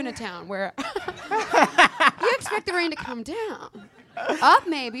up in a town where you expect the rain to come down. Up,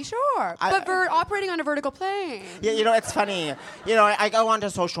 maybe, sure. But operating on a vertical plane. Yeah, it's funny. I go onto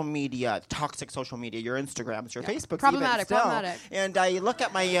social media, toxic social media, your Instagrams, your Facebooks. Problematic. And I look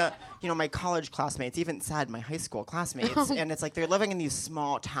at my, my college classmates, even sad, my high school classmates, and it's like they're living in these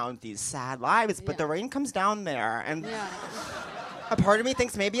small towns, these sad lives, but the rain comes down there. And a part of me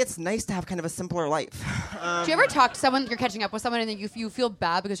thinks maybe it's nice to have kind of a simpler life. Do you ever talk to someone, you're catching up with someone, and then you feel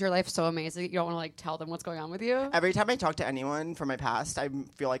bad because your life's so amazing that you don't want to tell them what's going on with you? Every time I talk to anyone from my past, I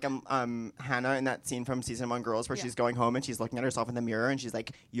feel like I'm Hannah in that scene from season 1 Girls where she's going home and she's looking at herself in the mirror and she's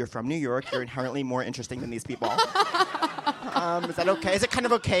like, "You're from New York. You're inherently more interesting than these people." Is that okay? Is it kind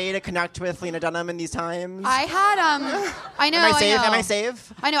of okay to connect with Lena Dunham in these times? I had I know. Am I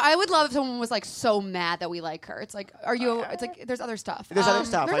safe? I know. I would love if someone was so mad that we like her. It's like, it's like there's other stuff. There's other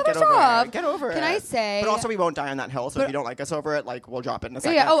stuff. There's Get other over stuff. it. Get over it. Can I say? But also, we won't die on that hill. So if you don't like us over it, we'll drop it in a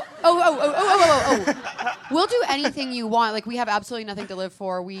second. Yeah. Oh. We'll do anything you want. We have absolutely nothing to live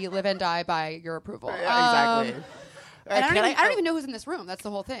for. We live and die by your approval. Exactly. And I don't even know who's in this room. That's the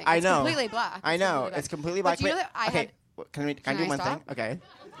whole thing. I know. It's completely black. I know. It's completely black. But do you know that Can I do one thing? Okay.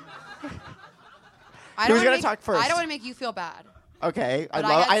 Who's going to talk first? I don't want to make you feel bad. Okay. I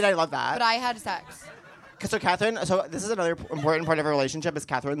love that. But I had sex. So Catherine, this is another important part of our relationship. Is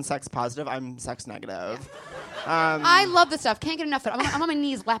Catherine sex positive? I'm sex negative. I love this stuff. Can't get enough of it. I'm on my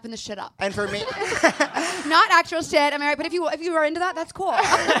knees lapping this shit up. And for me, not actual shit. Am I right? But if you are into that, that's cool. Is it?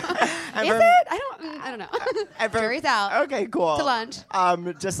 I don't know. Jury's out. Okay, cool. To lunch.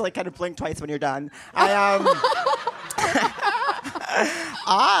 Just like kind of blink twice when you're done.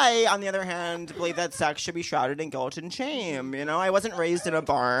 I, on the other hand, believe that sex should be shrouded in guilt and shame. You know, I wasn't raised in a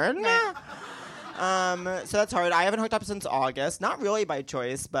barn. So that's hard. I haven't hooked up since August. Not really by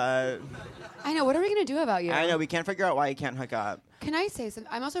choice, but... I know. What are we going to do about you? I know. We can't figure out why you can't hook up. Can I say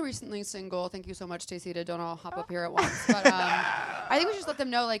something? I'm also recently single. Thank you so much, Stacey. Don't all hop up here at once. But I think we should just let them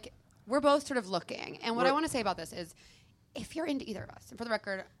know, like, we're both sort of looking. And what I want to say about this is, if you're into either of us, and for the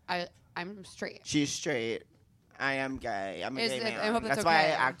record, I'm straight. She's straight. I am gay. I'm a gay man. I hope that's why I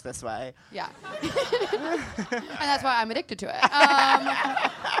okay. act this way. Yeah. And that's why I'm addicted to it.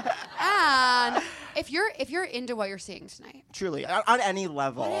 And if you're into what you're seeing tonight. Truly. On any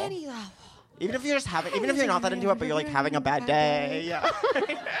level. On any level. Even if you're not that into it, but you're like having a bad day. Yeah.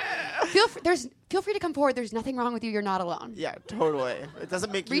 Feel free to come forward. There's nothing wrong with you. You're not alone. Yeah, totally. It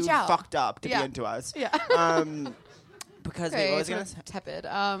doesn't make Reach you out. fucked up to be Yeah. into us. Yeah. Because Okay, wait, what was sort gonna of say? tepid.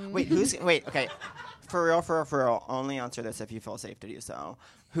 Wait, okay. For real. Only answer this if you feel safe to do so.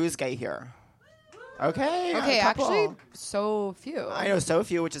 Who's gay here? Okay. Okay, a couple. actually, so few. I know so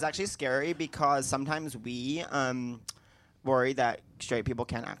few, which is actually scary because sometimes we worry that straight people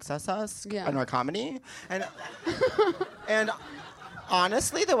can't access us in our comedy, and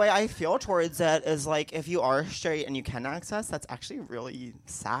honestly, the way I feel towards it is like if you are straight and you can access, that's actually really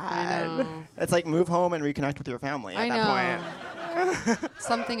sad. I know. It's like move home and reconnect with your family at that point.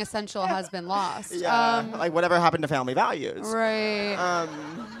 Something essential has been lost. Yeah, like whatever happened to family values. Right.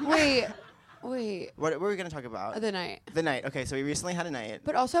 Wait. What were we going to talk about? The night. The night. Okay, so we recently had a night.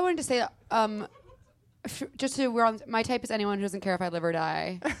 But also I wanted to say, just so we're on, my type is anyone who doesn't care if I live or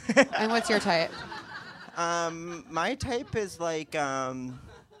die. And what's your type? My type is like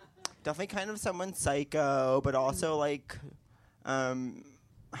definitely kind of someone psycho, but also like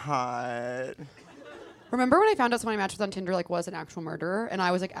hot. Remember when I found out someone I matched with on Tinder was an actual murderer, and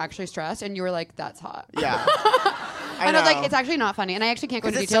I was like actually stressed, and you were like, "That's hot." Yeah. And I was like, "It's actually not funny," and I actually can't go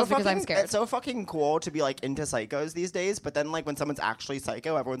into details because I'm scared. It's so fucking cool to be like into psychos these days, but then like when someone's actually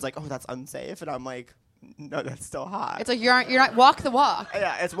psycho, everyone's like, "Oh, that's unsafe," and I'm like, "No, that's still hot." It's like you're not walk the walk.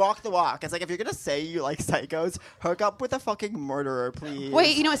 Yeah, it's walk the walk. It's like if you're gonna say you like psychos, hook up with a fucking murderer, please.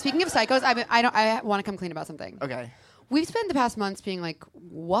 Wait, you know what? Speaking of psychos, I want to come clean about something. Okay. We've spent the past months being like,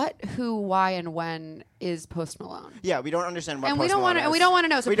 what, who, why, and when is Post Malone? Yeah, we don't understand what And Post we don't Malone want is. to. And we don't want to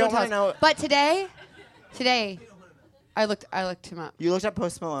know. So we don't want to know. But today, I looked him up. You looked at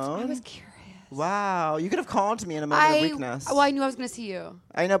Post Malone? I was curious. Wow, you could have called me in a moment of weakness. Well, I knew I was going to see you.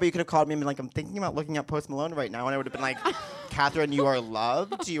 I know, but you could have called me and been like, I'm thinking about looking up Post Malone right now, and I would have been like, Catherine, you are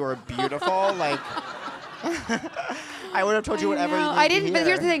loved, you are beautiful, like. I would have told you whatever you needed I didn't. to But hear.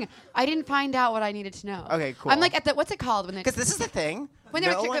 here's the thing: I didn't find out what I needed to know. Okay, cool. I'm like at the what's it called when they? Because this is the thing. When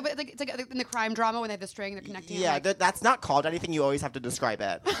they're No one- it's like in the crime drama when they have the string, they're connecting. Yeah, it, like, that's not called anything. You always have to describe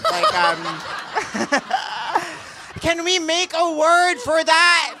it. Like, can we make a word for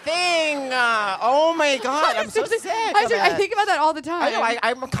that thing? Oh my God, I'm so sick. I think about that all the time. I know.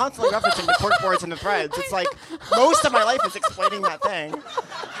 I'm constantly referencing the corkboards and the threads. It's like most of my life is explaining that thing.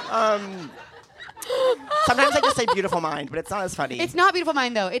 Sometimes I just say "Beautiful Mind," but it's not as funny. It's not Beautiful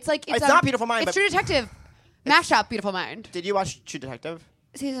Mind though. It's like It's not Beautiful Mind, It's but- True Detective. Mashup Beautiful Mind. Did you watch True Detective?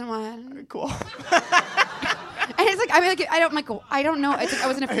 Season 1. Cool. And it's like I don't know. It's like I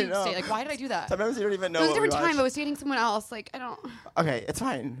was in a I fugue know. state. Like why did I do that? Sometimes you don't even know. It was a what different we time. watched. I was dating someone else. Like I don't. Okay, it's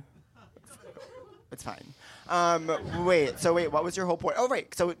fine. It's fine. Wait, what was your whole point? Oh,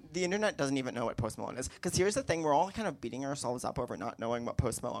 right. So the internet doesn't even know what Post Malone is. Because here's the thing, we're all kind of beating ourselves up over not knowing what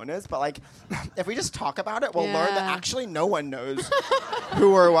Post Malone is. But, like, if we just talk about it, we'll learn that actually no one knows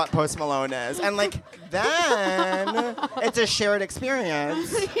who or what Post Malone is. And, like, then it's a shared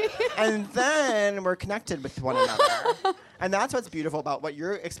experience. And then we're connected with one another. And that's what's beautiful about what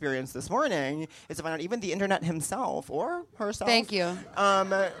your experience this morning is to find out even the internet himself or herself. Thank you.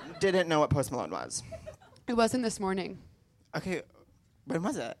 Didn't know what Post Malone was. It wasn't this morning. Okay, when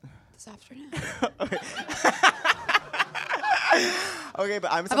was it? This afternoon. Okay,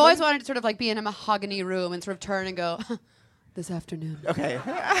 but I've always wanted to sort of like be in a mahogany room and sort of turn and go, this afternoon. Okay.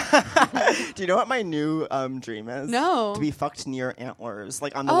 Do you know what my new dream is? No. To be fucked near antlers,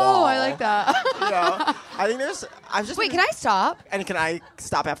 like on the Oh, wall. I like that. You know, I think there's. I've just. Wait, can I stop? And can I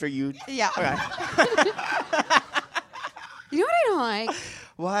stop after you? Yeah. Okay. You know what I don't like?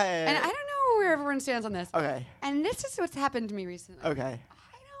 What? And I don't know where everyone stands on this. Okay. And this is what's happened to me recently. Okay.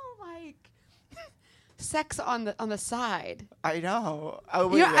 Sex on the side. I know.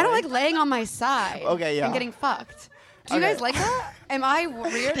 Oh, You know, I don't like laying on my side. Okay, yeah. And getting fucked. Do you guys like that? Am I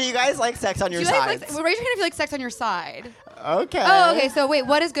weird? Do you guys like sex on your Do you guys sides? like, raise your hand if you like sex on your side. Okay. Oh, okay. So wait,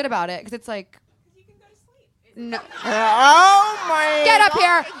 what is good about it? Because it's like. No. Oh my! Get up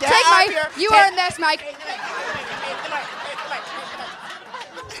here. Get Take up Mike. here. You Take- earned this, Mike.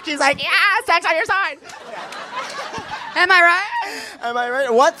 She's like, yeah, sex on your side. Am I right? Am I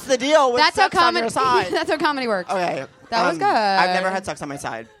right? What's the deal with That's sex how on your comedy. side? That's how comedy works. Okay. That was good. I've never had sex on my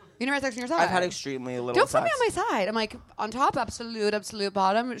side. You never had sex on your side. I've had extremely little Don't sex. put me on my side. I'm like on top, absolute,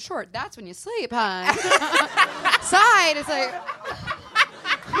 bottom, short. That's when you sleep, hon. Side is like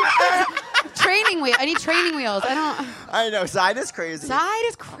training wheel. I need training wheels. I know. Side is crazy. Side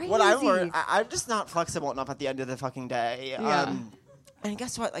is crazy. What I've learned, I'm just not flexible enough at the end of the fucking day. Yeah. And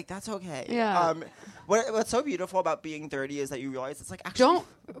guess what? Like, that's okay. Yeah. What's so beautiful about being 30 is that you realize it's like actually.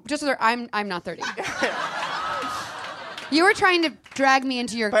 I'm not 30. You were trying to drag me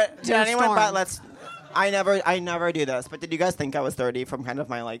into your. But your storm. I never do this. But did you guys think I was 30 from kind of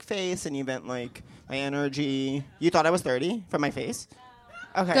my like face and even like my energy? You thought I was 30 from my face?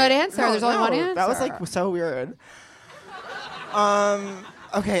 Okay. Good answer. There's only one answer. That was like so weird.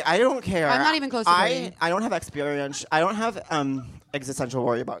 Okay, I don't care. I'm not even close to 30. I don't have experience. I don't have existential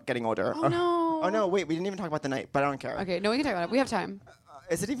worry about getting older. Oh, no. Oh no! Wait, we didn't even talk about the night, but I don't care. Okay, no, we can talk about it. We have time.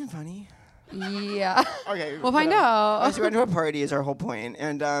 Is it even funny? Yeah. Okay. We'll find out. We went to a party is our whole point,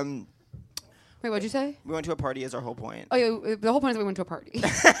 and wait, what'd you say? we went to a party is our whole point. Oh, yeah, the whole point is we went to a party.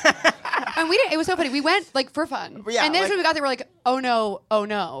 And we didn't. It was so funny. We went like for fun. Yeah, and then like- when we got there, we're like, oh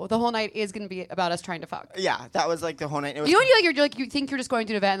no. The whole night is going to be about us trying to fuck. Yeah, that was like the whole night. It was You know when you think you're just going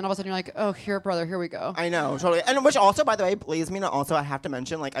to an event, and then all of a sudden you're like, oh, here, brother, here we go. I know, totally. And which also, by the way, leads me to also, I have to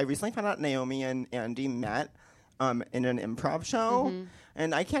mention, like, I recently found out Naomi and Andy met in an improv show. Mm-hmm.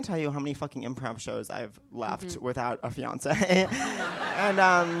 And I can't tell you how many fucking improv shows I've left without a fiance. And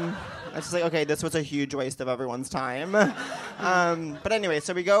I was just like, okay, this was a huge waste of everyone's time. But anyway,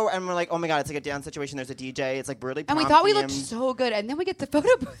 so we go and we're like, oh my God, it's like a dance situation. There's a DJ. It's like really And we thought we looked so good, and then we get the photo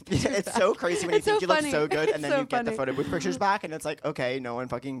booth. Yeah, it's so crazy when you It's think so you look funny. so good, and It's then so you get the funny. photo booth pictures back, and it's like, okay, no one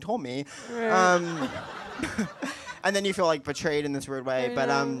fucking told me. And then you feel like betrayed in this weird way.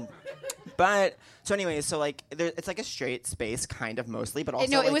 But so anyway, so like it's like a straight space kind of mostly, but also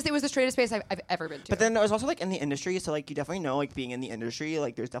No, like, it was the straightest space I've ever been to. But then it was also like in the industry, so like you definitely know like being in the industry,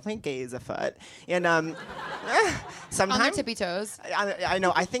 like there's definitely gays afoot, and sometimes on their tippy toes. I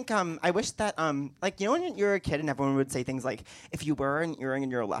know. I think I wish that like you know when you're a kid and everyone would say things like if you wear an earring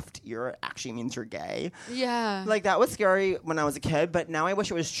in your left ear, it actually means you're gay. Yeah. Like that was scary when I was a kid, but now I wish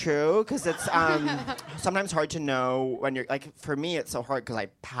it was true because it's sometimes hard to know when you're like. For me, it's so hard because I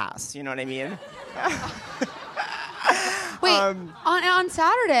pass. You know what I mean? Wait, on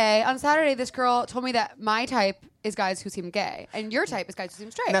Saturday, this girl told me that my type is guys who seem gay, and your type is guys who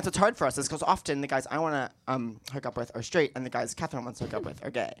seem straight. And that's what's hard for us is because often the guys I want to hook up with are straight, and the guys Catherine wants to hook up with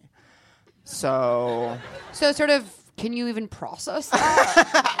are gay. So sort of, can you even process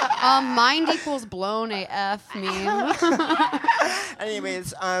that? Mind equals blown AF meme. anyways,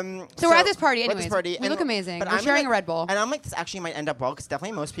 So we're at this party we're at this anyways. party, We and- look amazing. but We're I'm sharing like- a Red Bull. And I'm like, this actually might end up well because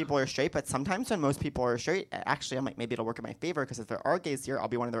definitely most people are straight, but sometimes when most people are straight, actually I'm like, maybe it'll work in my favor because if there are gays here, I'll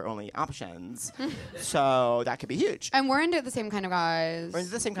be one of their only options. So that could be huge. And we're into the same kind of guys. We're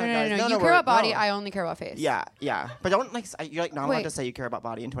into the same kind of guys. No. No, You care we're- about body. no. I only care about face. Yeah, yeah. But don't like, you're like not allowed Wait. to say you care about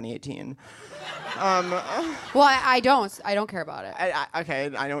body in 2018. Well, I don't. I don't care about it. Okay,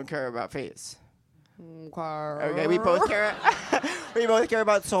 I don't care about face. Okay, Okay, we both care. We both care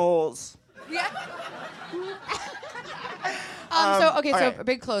about souls. Yeah. okay. So a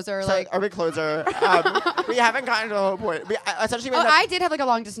big closer. So like, our big closer. We haven't gotten to the whole point. We essentially. I did have like a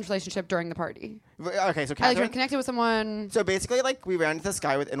long distance relationship during the party. Okay, so I like, Catherine connected with someone. So basically, like, we ran into this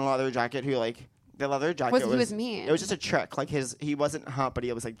guy in a leather jacket who, like, the leather jacket He was mean. It was just a trick. Like, he wasn't hot, but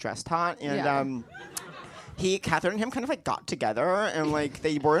he was, like, dressed hot. And, Yeah. Catherine and him kind of, like, got together, and, like,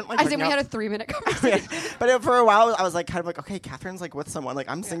 they weren't, like, I think we hooking had a up. 3-minute conversation. But for a while, I was, like, kind of like, okay, Catherine's, like, with someone. Like,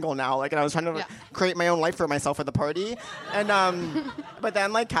 I'm single now. Like, and I was trying to create my own life for myself at the party. And, but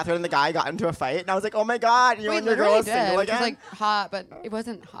then, like, Catherine and the guy got into a fight, and I was like, oh, my God, you and your girl is single It was again. like hot, but it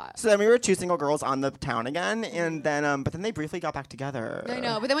wasn't hot. So then we were two single girls on the town again, and then, but then they briefly got back together. I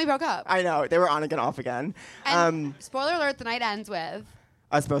know, but then we broke up. I know. They were on again, off again. And spoiler alert: the night ends with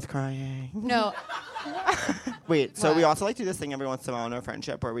Us both crying. no. Wait, so What? we also like to do this thing every once in a while in our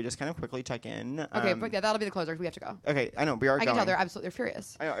friendship where we just kind of quickly check in. Okay, but yeah, that'll be the closer. We have to go. Okay, I know. We are I going. can tell they're absolutely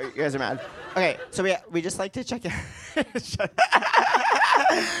furious. I know. You guys are mad. Okay, so we just like to check in.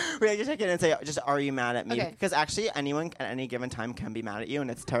 We have to check in and say, just, are you mad at me? Okay. Because actually, anyone at any given time can be mad at you, and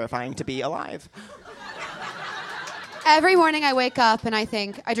it's terrifying to be alive. Every morning I wake up and I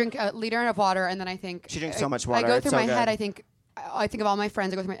drink a liter of water, and then I think. She drinks so much water. I go It's through so my good. head. I think of all my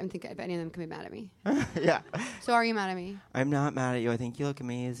friends. I go through and think if any of them can be mad at me. Yeah. So are you mad at me? I'm not mad at you. I think you look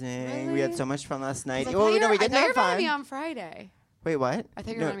amazing. Really? We had so much fun last night. I Oh, no, we didn't thought you have were mad at fun. me on Friday. Wait, what? I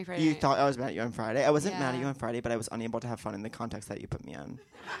thought you were mad at me Friday You night. thought I was mad at you on Friday? I wasn't mad at Yeah. you on Friday, but I was unable to have fun in the context that you put me in.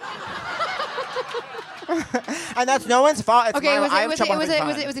 And that's no one's fault. It's Okay, my, I have trouble having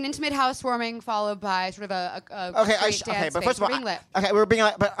fun. it was an intimate housewarming followed by sort of a Okay, straight okay, dance but phase. first of all, We're being lit. okay, we were being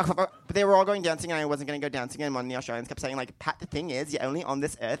like, but they were all going dancing, and I wasn't going to go dancing, and one of the Australians kept saying, like, Pat, the thing is, you're only on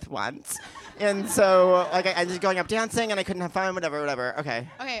this earth once. And so, like, I was going up dancing, and I couldn't have fun, whatever. Okay.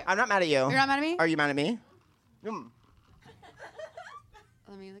 Okay. I'm not mad at you. You're not mad at me? Are you mad at me? Let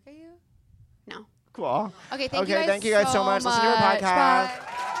me look at you. No. Cool. Okay, thank you guys so much. Listen to our podcast. Bye.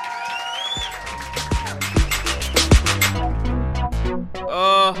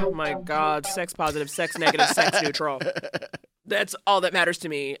 Oh my God. Sex positive, sex negative, sex neutral. That's all that matters to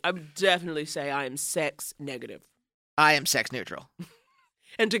me. I would definitely say I am sex negative. I am sex neutral.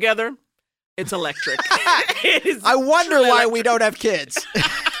 And together, it's electric. It is I wonder truly why electric. we don't have kids.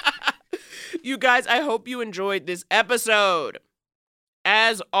 You guys, I hope you enjoyed this episode.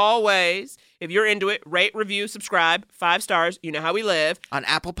 As always, if you're into it, rate, review, subscribe, 5 stars. You know how we live. On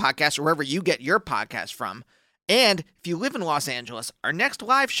Apple Podcasts or wherever you get your podcast from. And if you live in Los Angeles, our next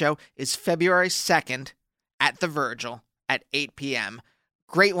live show is February 2nd at the Virgil at 8 p.m.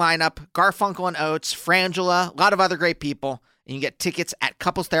 Great lineup, Garfunkel and Oates, Frangela, a lot of other great people. And you can get tickets at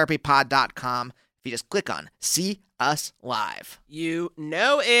couplestherapypod.com if you just click on See Us Live. You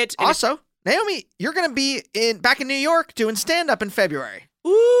know it. And Also, Naomi, you're going to be back in New York doing stand-up in February.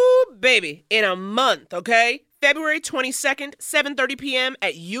 Ooh, baby, in a month, okay? February 22nd, 7:30 p.m.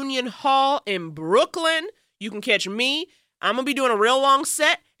 at Union Hall in Brooklyn. You can catch me. I'm going to be doing a real long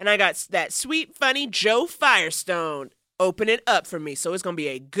set, and I got that sweet, funny Joe Firestone open it up for me, so it's going to be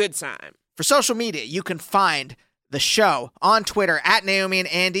a good time. For social media, you can find the show on Twitter at Naomi and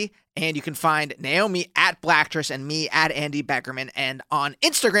Andy, and you can find Naomi at Blacktress and me at Andy Beckerman. And on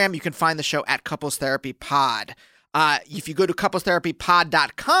Instagram, you can find the show at Couples Therapy Pod. If you go to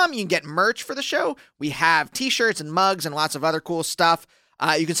couplestherapypod.com, you can get merch for the show. We have t-shirts and mugs and lots of other cool stuff.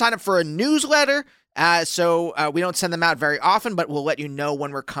 You can sign up for a newsletter. So we don't send them out very often, but we'll let you know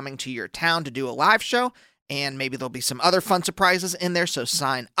when we're coming to your town to do a live show. And maybe there'll be some other fun surprises in there, so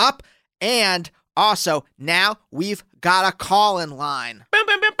sign up. And also, now we've got a call-in line. Bow,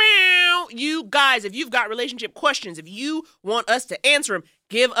 bow, bow, bow. You guys, if you've got relationship questions, if you want us to answer them,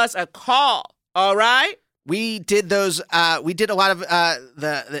 give us a call, all right? We did those. We did a lot of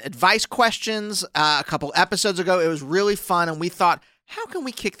the advice questions a couple episodes ago. It was really fun, and we thought, how can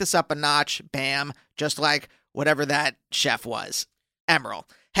we kick this up a notch? Bam, just like whatever that chef was, Emerald.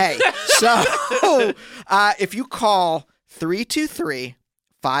 Hey, so if you call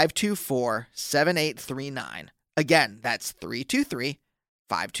 323-524-7839, again, that's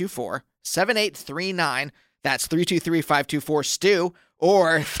 323-524-7839. That's 323-524-STEW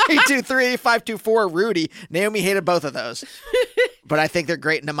or 323-524-RUDY. Naomi hated both of those, but I think they're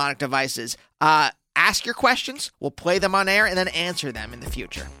great mnemonic devices. Ask your questions. We'll play them on air and then answer them in the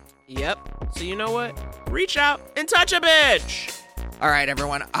future. Yep. So you know what? Reach out and touch a bitch. All right,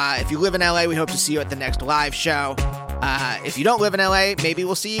 everyone. If you live in LA, we hope to see you at the next live show. If you don't live in LA, maybe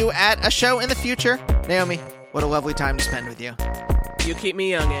we'll see you at a show in the future. Naomi, what a lovely time to spend with you. You keep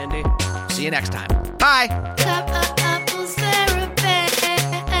me young, Andy. See you next time. Bye. Couples therapy.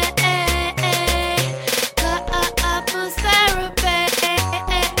 Couples therapy.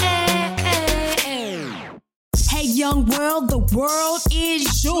 Hey, young world, the world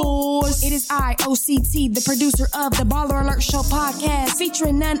is yours. It is I, OCT, the producer of the Baller Alert Show podcast,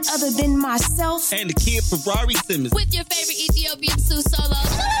 featuring none other than myself and the kid Ferrari Simmons. With your favorite Ethiopian Sue Solo.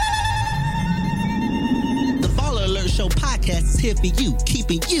 The Baller Alert Show podcast is here for you,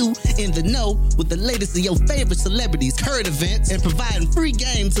 keeping you in the know with the latest of your favorite celebrities, current events, and providing free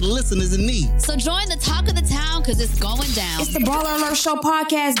game to the listeners in need. So join the talk of the town, because it's going down. It's the Baller Alert Show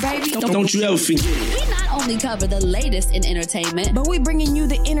podcast, baby. Don't you ever forget it. We not only cover the latest in entertainment, but we bringing you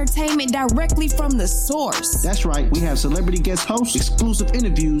the entertainment directly from the source. That's right. We have celebrity guest hosts, exclusive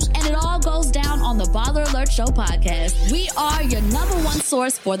interviews, and it all goes down on the Baller Alert Show podcast. We are your #1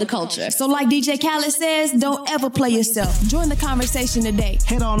 source for the culture. So like DJ Khaled says, don't ever play yourself. Join the conversation today.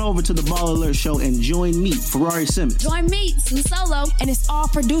 Head on over to the Baller Alert Show and join me, Ferrari Simmons. Join me, Sue Solo. And it's all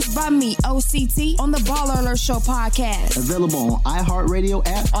produced by me, OCT, on the Baller Alert Show podcast. Available on iHeartRadio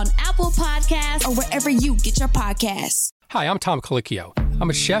app, on Apple Podcasts, or wherever you get your podcasts. Hi, I'm Tom Colicchio. I'm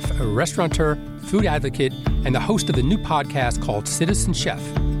a chef, a restaurateur, food advocate, and the host of the new podcast called Citizen Chef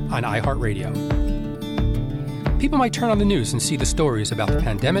on iHeartRadio. People might turn on the news and see the stories about the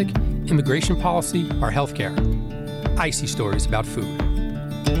pandemic, immigration policy, or healthcare. I see stories about food.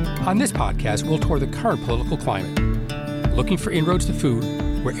 On this podcast, we'll tour the current political climate, looking for inroads to food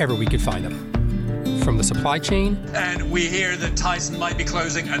wherever we could find them. From the supply chain, and we hear that Tyson might be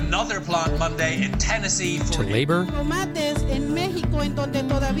closing another plant Monday in Tennessee to labor,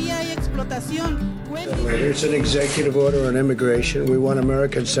 It's an executive order on immigration. We want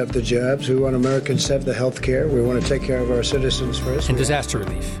Americans to have the jobs. We want Americans to have the health care. We want to take care of our citizens first. And disaster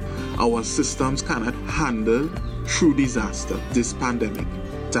relief. Our systems cannot handle true disaster, this pandemic.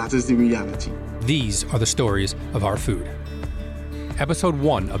 That is the reality. These are the stories of our food. Episode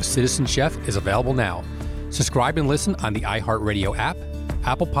 1 of Citizen Chef is available now. Subscribe and listen on the iHeartRadio app,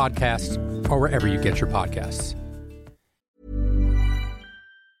 Apple Podcasts, or wherever you get your podcasts.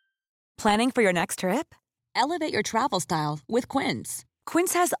 Planning for your next trip? Elevate your travel style with Quince.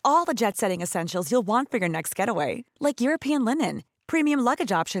 Quince has all the jet-setting essentials you'll want for your next getaway, like European linen, premium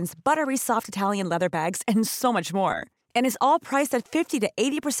luggage options, buttery soft Italian leather bags, and so much more. And is all priced at 50 to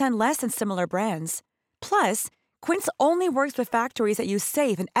 80% less than similar brands. Plus, Quince only works with factories that use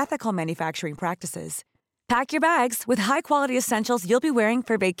safe and ethical manufacturing practices. Pack your bags with high-quality essentials you'll be wearing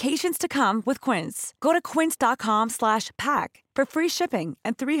for vacations to come with Quince. Go to quince.com/pack for free shipping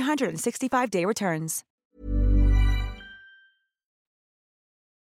and 365-day returns.